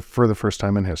 For the first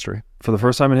time in history. For the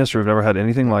first time in history, we've never had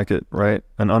anything like it, right?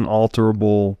 An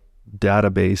unalterable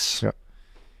database. Yeah.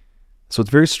 So it's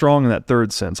very strong in that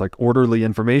third sense, like orderly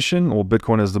information. Well,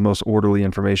 Bitcoin is the most orderly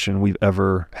information we've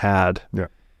ever had. Yeah.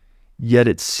 Yet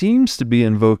it seems to be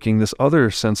invoking this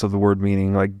other sense of the word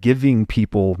meaning, like giving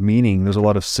people meaning. There's a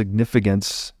lot of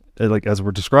significance, like as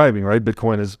we're describing, right?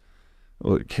 Bitcoin is,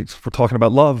 we're talking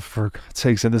about love for God's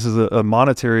sakes, and this is a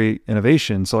monetary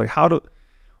innovation. So like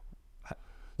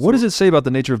what does it say about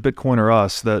the nature of Bitcoin or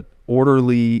us that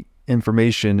orderly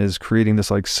information is creating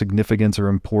this like significance or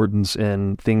importance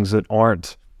in things that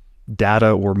aren't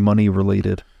data or money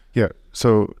related? Yeah.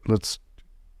 So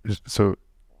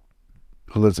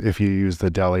if you use the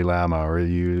Dalai Lama or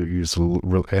you use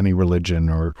any religion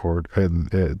or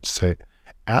say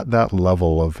at that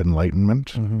level of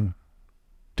enlightenment,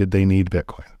 did they need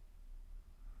Bitcoin?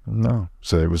 No.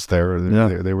 So it was there.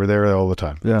 They were there all the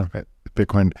time. Yeah. Right?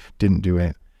 Bitcoin didn't do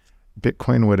anything.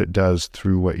 Bitcoin, what it does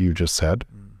through what you just said,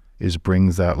 is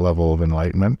brings that level of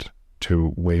enlightenment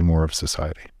to way more of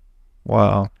society.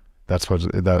 Wow. That's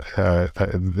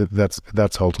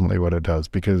ultimately what it does,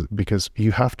 because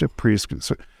you have to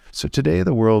so today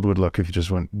the world would look, if you just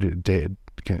went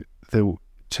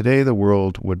today the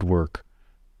world would work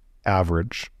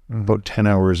average about 10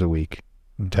 hours a week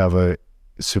to have a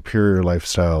superior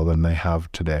lifestyle than they have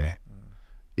today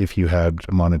if you had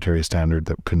a monetary standard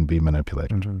that couldn't be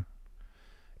manipulated.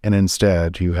 And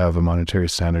instead, you have a monetary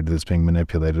standard that's being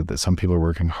manipulated, that some people are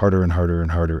working harder and harder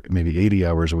and harder, maybe 80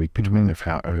 hours a week between their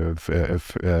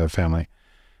family,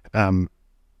 and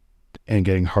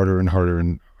getting harder and harder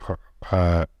and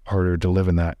harder to live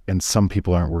in that. And some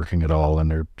people aren't working at all, and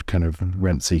they're kind of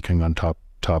rent seeking on top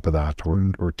of that,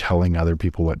 or telling other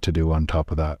people what to do on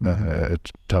top of that,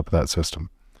 top of that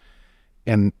system.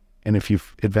 And if you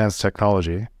advance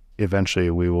technology,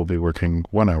 eventually we will be working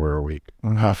 1 hour a week,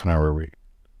 half an hour a week.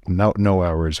 No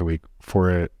hours a week for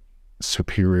a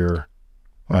superior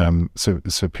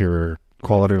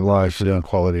quality of life,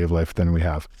 quality of life than we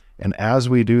have. And as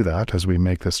we do that, as we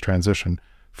make this transition,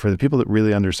 for the people that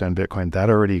really understand Bitcoin, that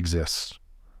already exists.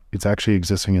 It's actually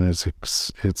existing, and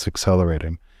it's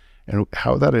accelerating. And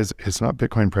how that is, it's not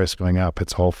Bitcoin price going up,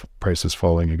 it's all prices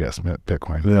falling against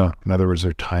Bitcoin. Yeah. In other words,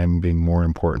 their time being more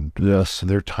important. Yes. So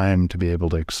their time to be able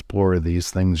to explore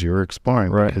these things you're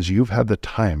exploring, right, because you've had the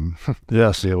time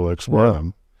yes, to be able to explore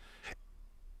them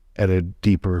at a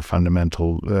deeper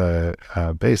fundamental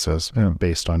basis,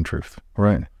 based on truth.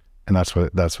 Right. And that's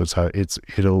how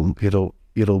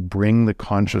it'll bring the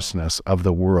consciousness of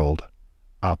the world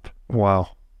up. Wow.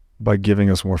 By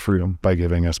giving us more freedom.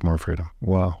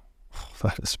 Wow. Oh,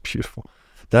 that is beautiful.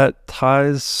 That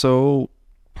ties so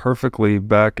perfectly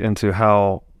back into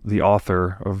how the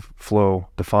author of Flow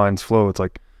defines flow. It's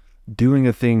like doing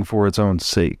a thing for its own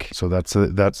sake. So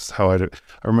that's how I do.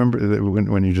 I remember that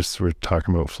when you just were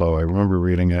talking about flow, I remember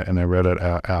reading it, and I read it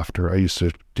after. I used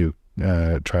to do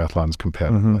triathlons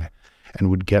competitively, and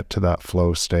would get to that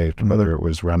flow state, whether it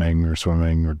was running or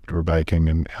swimming or biking,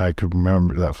 and I could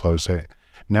remember that flow state.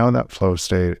 Now that flow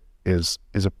state is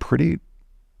a pretty,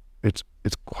 it's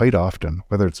quite often,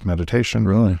 whether it's meditation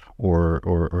Really?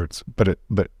 or it's, but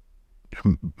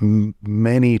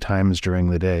many times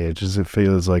during the day, it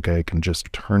feels like I can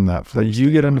just turn that flow. That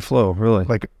you get into flow, really?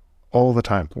 Like all the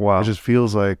time. Wow. It just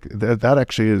feels like that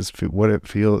actually is what it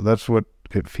feels. That's what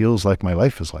it feels like my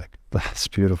life is like. That's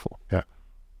beautiful. Yeah.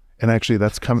 And actually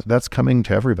that's coming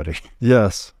to everybody.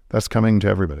 Yes. That's coming to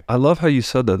everybody. I love how you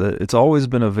said that it's always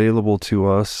been available to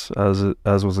us, as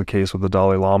was the case with the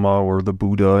Dalai Lama or the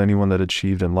Buddha, anyone that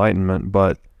achieved enlightenment,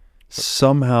 but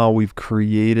somehow we've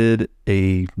created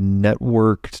a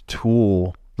networked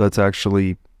tool that's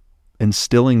actually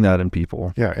instilling that in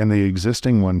people. Yeah, and the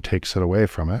existing one takes it away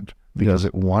from it because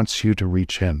it wants you to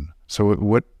reach in. So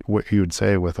what you would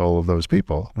say with all of those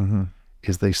people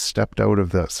is they stepped out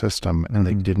of that system and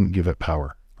they didn't give it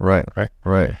power. Right.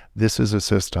 This is a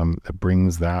system that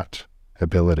brings that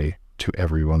ability to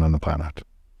everyone on the planet.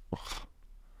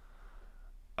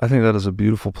 I think that is a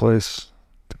beautiful place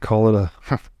to call it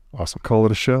awesome. Call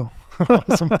it a show.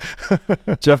 Awesome.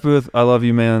 Jeff Booth, I love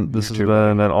you, man. This has too,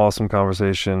 been an awesome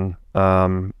conversation.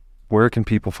 Where can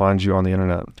people find you on the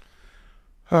internet?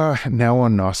 Now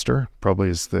on Nostr probably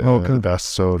is the best.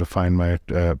 So to find my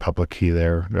public key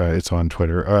there, it's on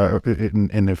Twitter.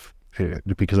 And if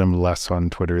because I'm less on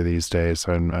Twitter these days,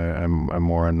 I'm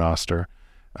more on Nostr,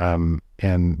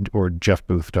 or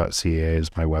jeffbooth.ca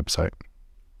is my website.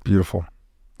 Beautiful.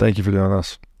 Thank you for doing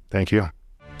this. Thank you.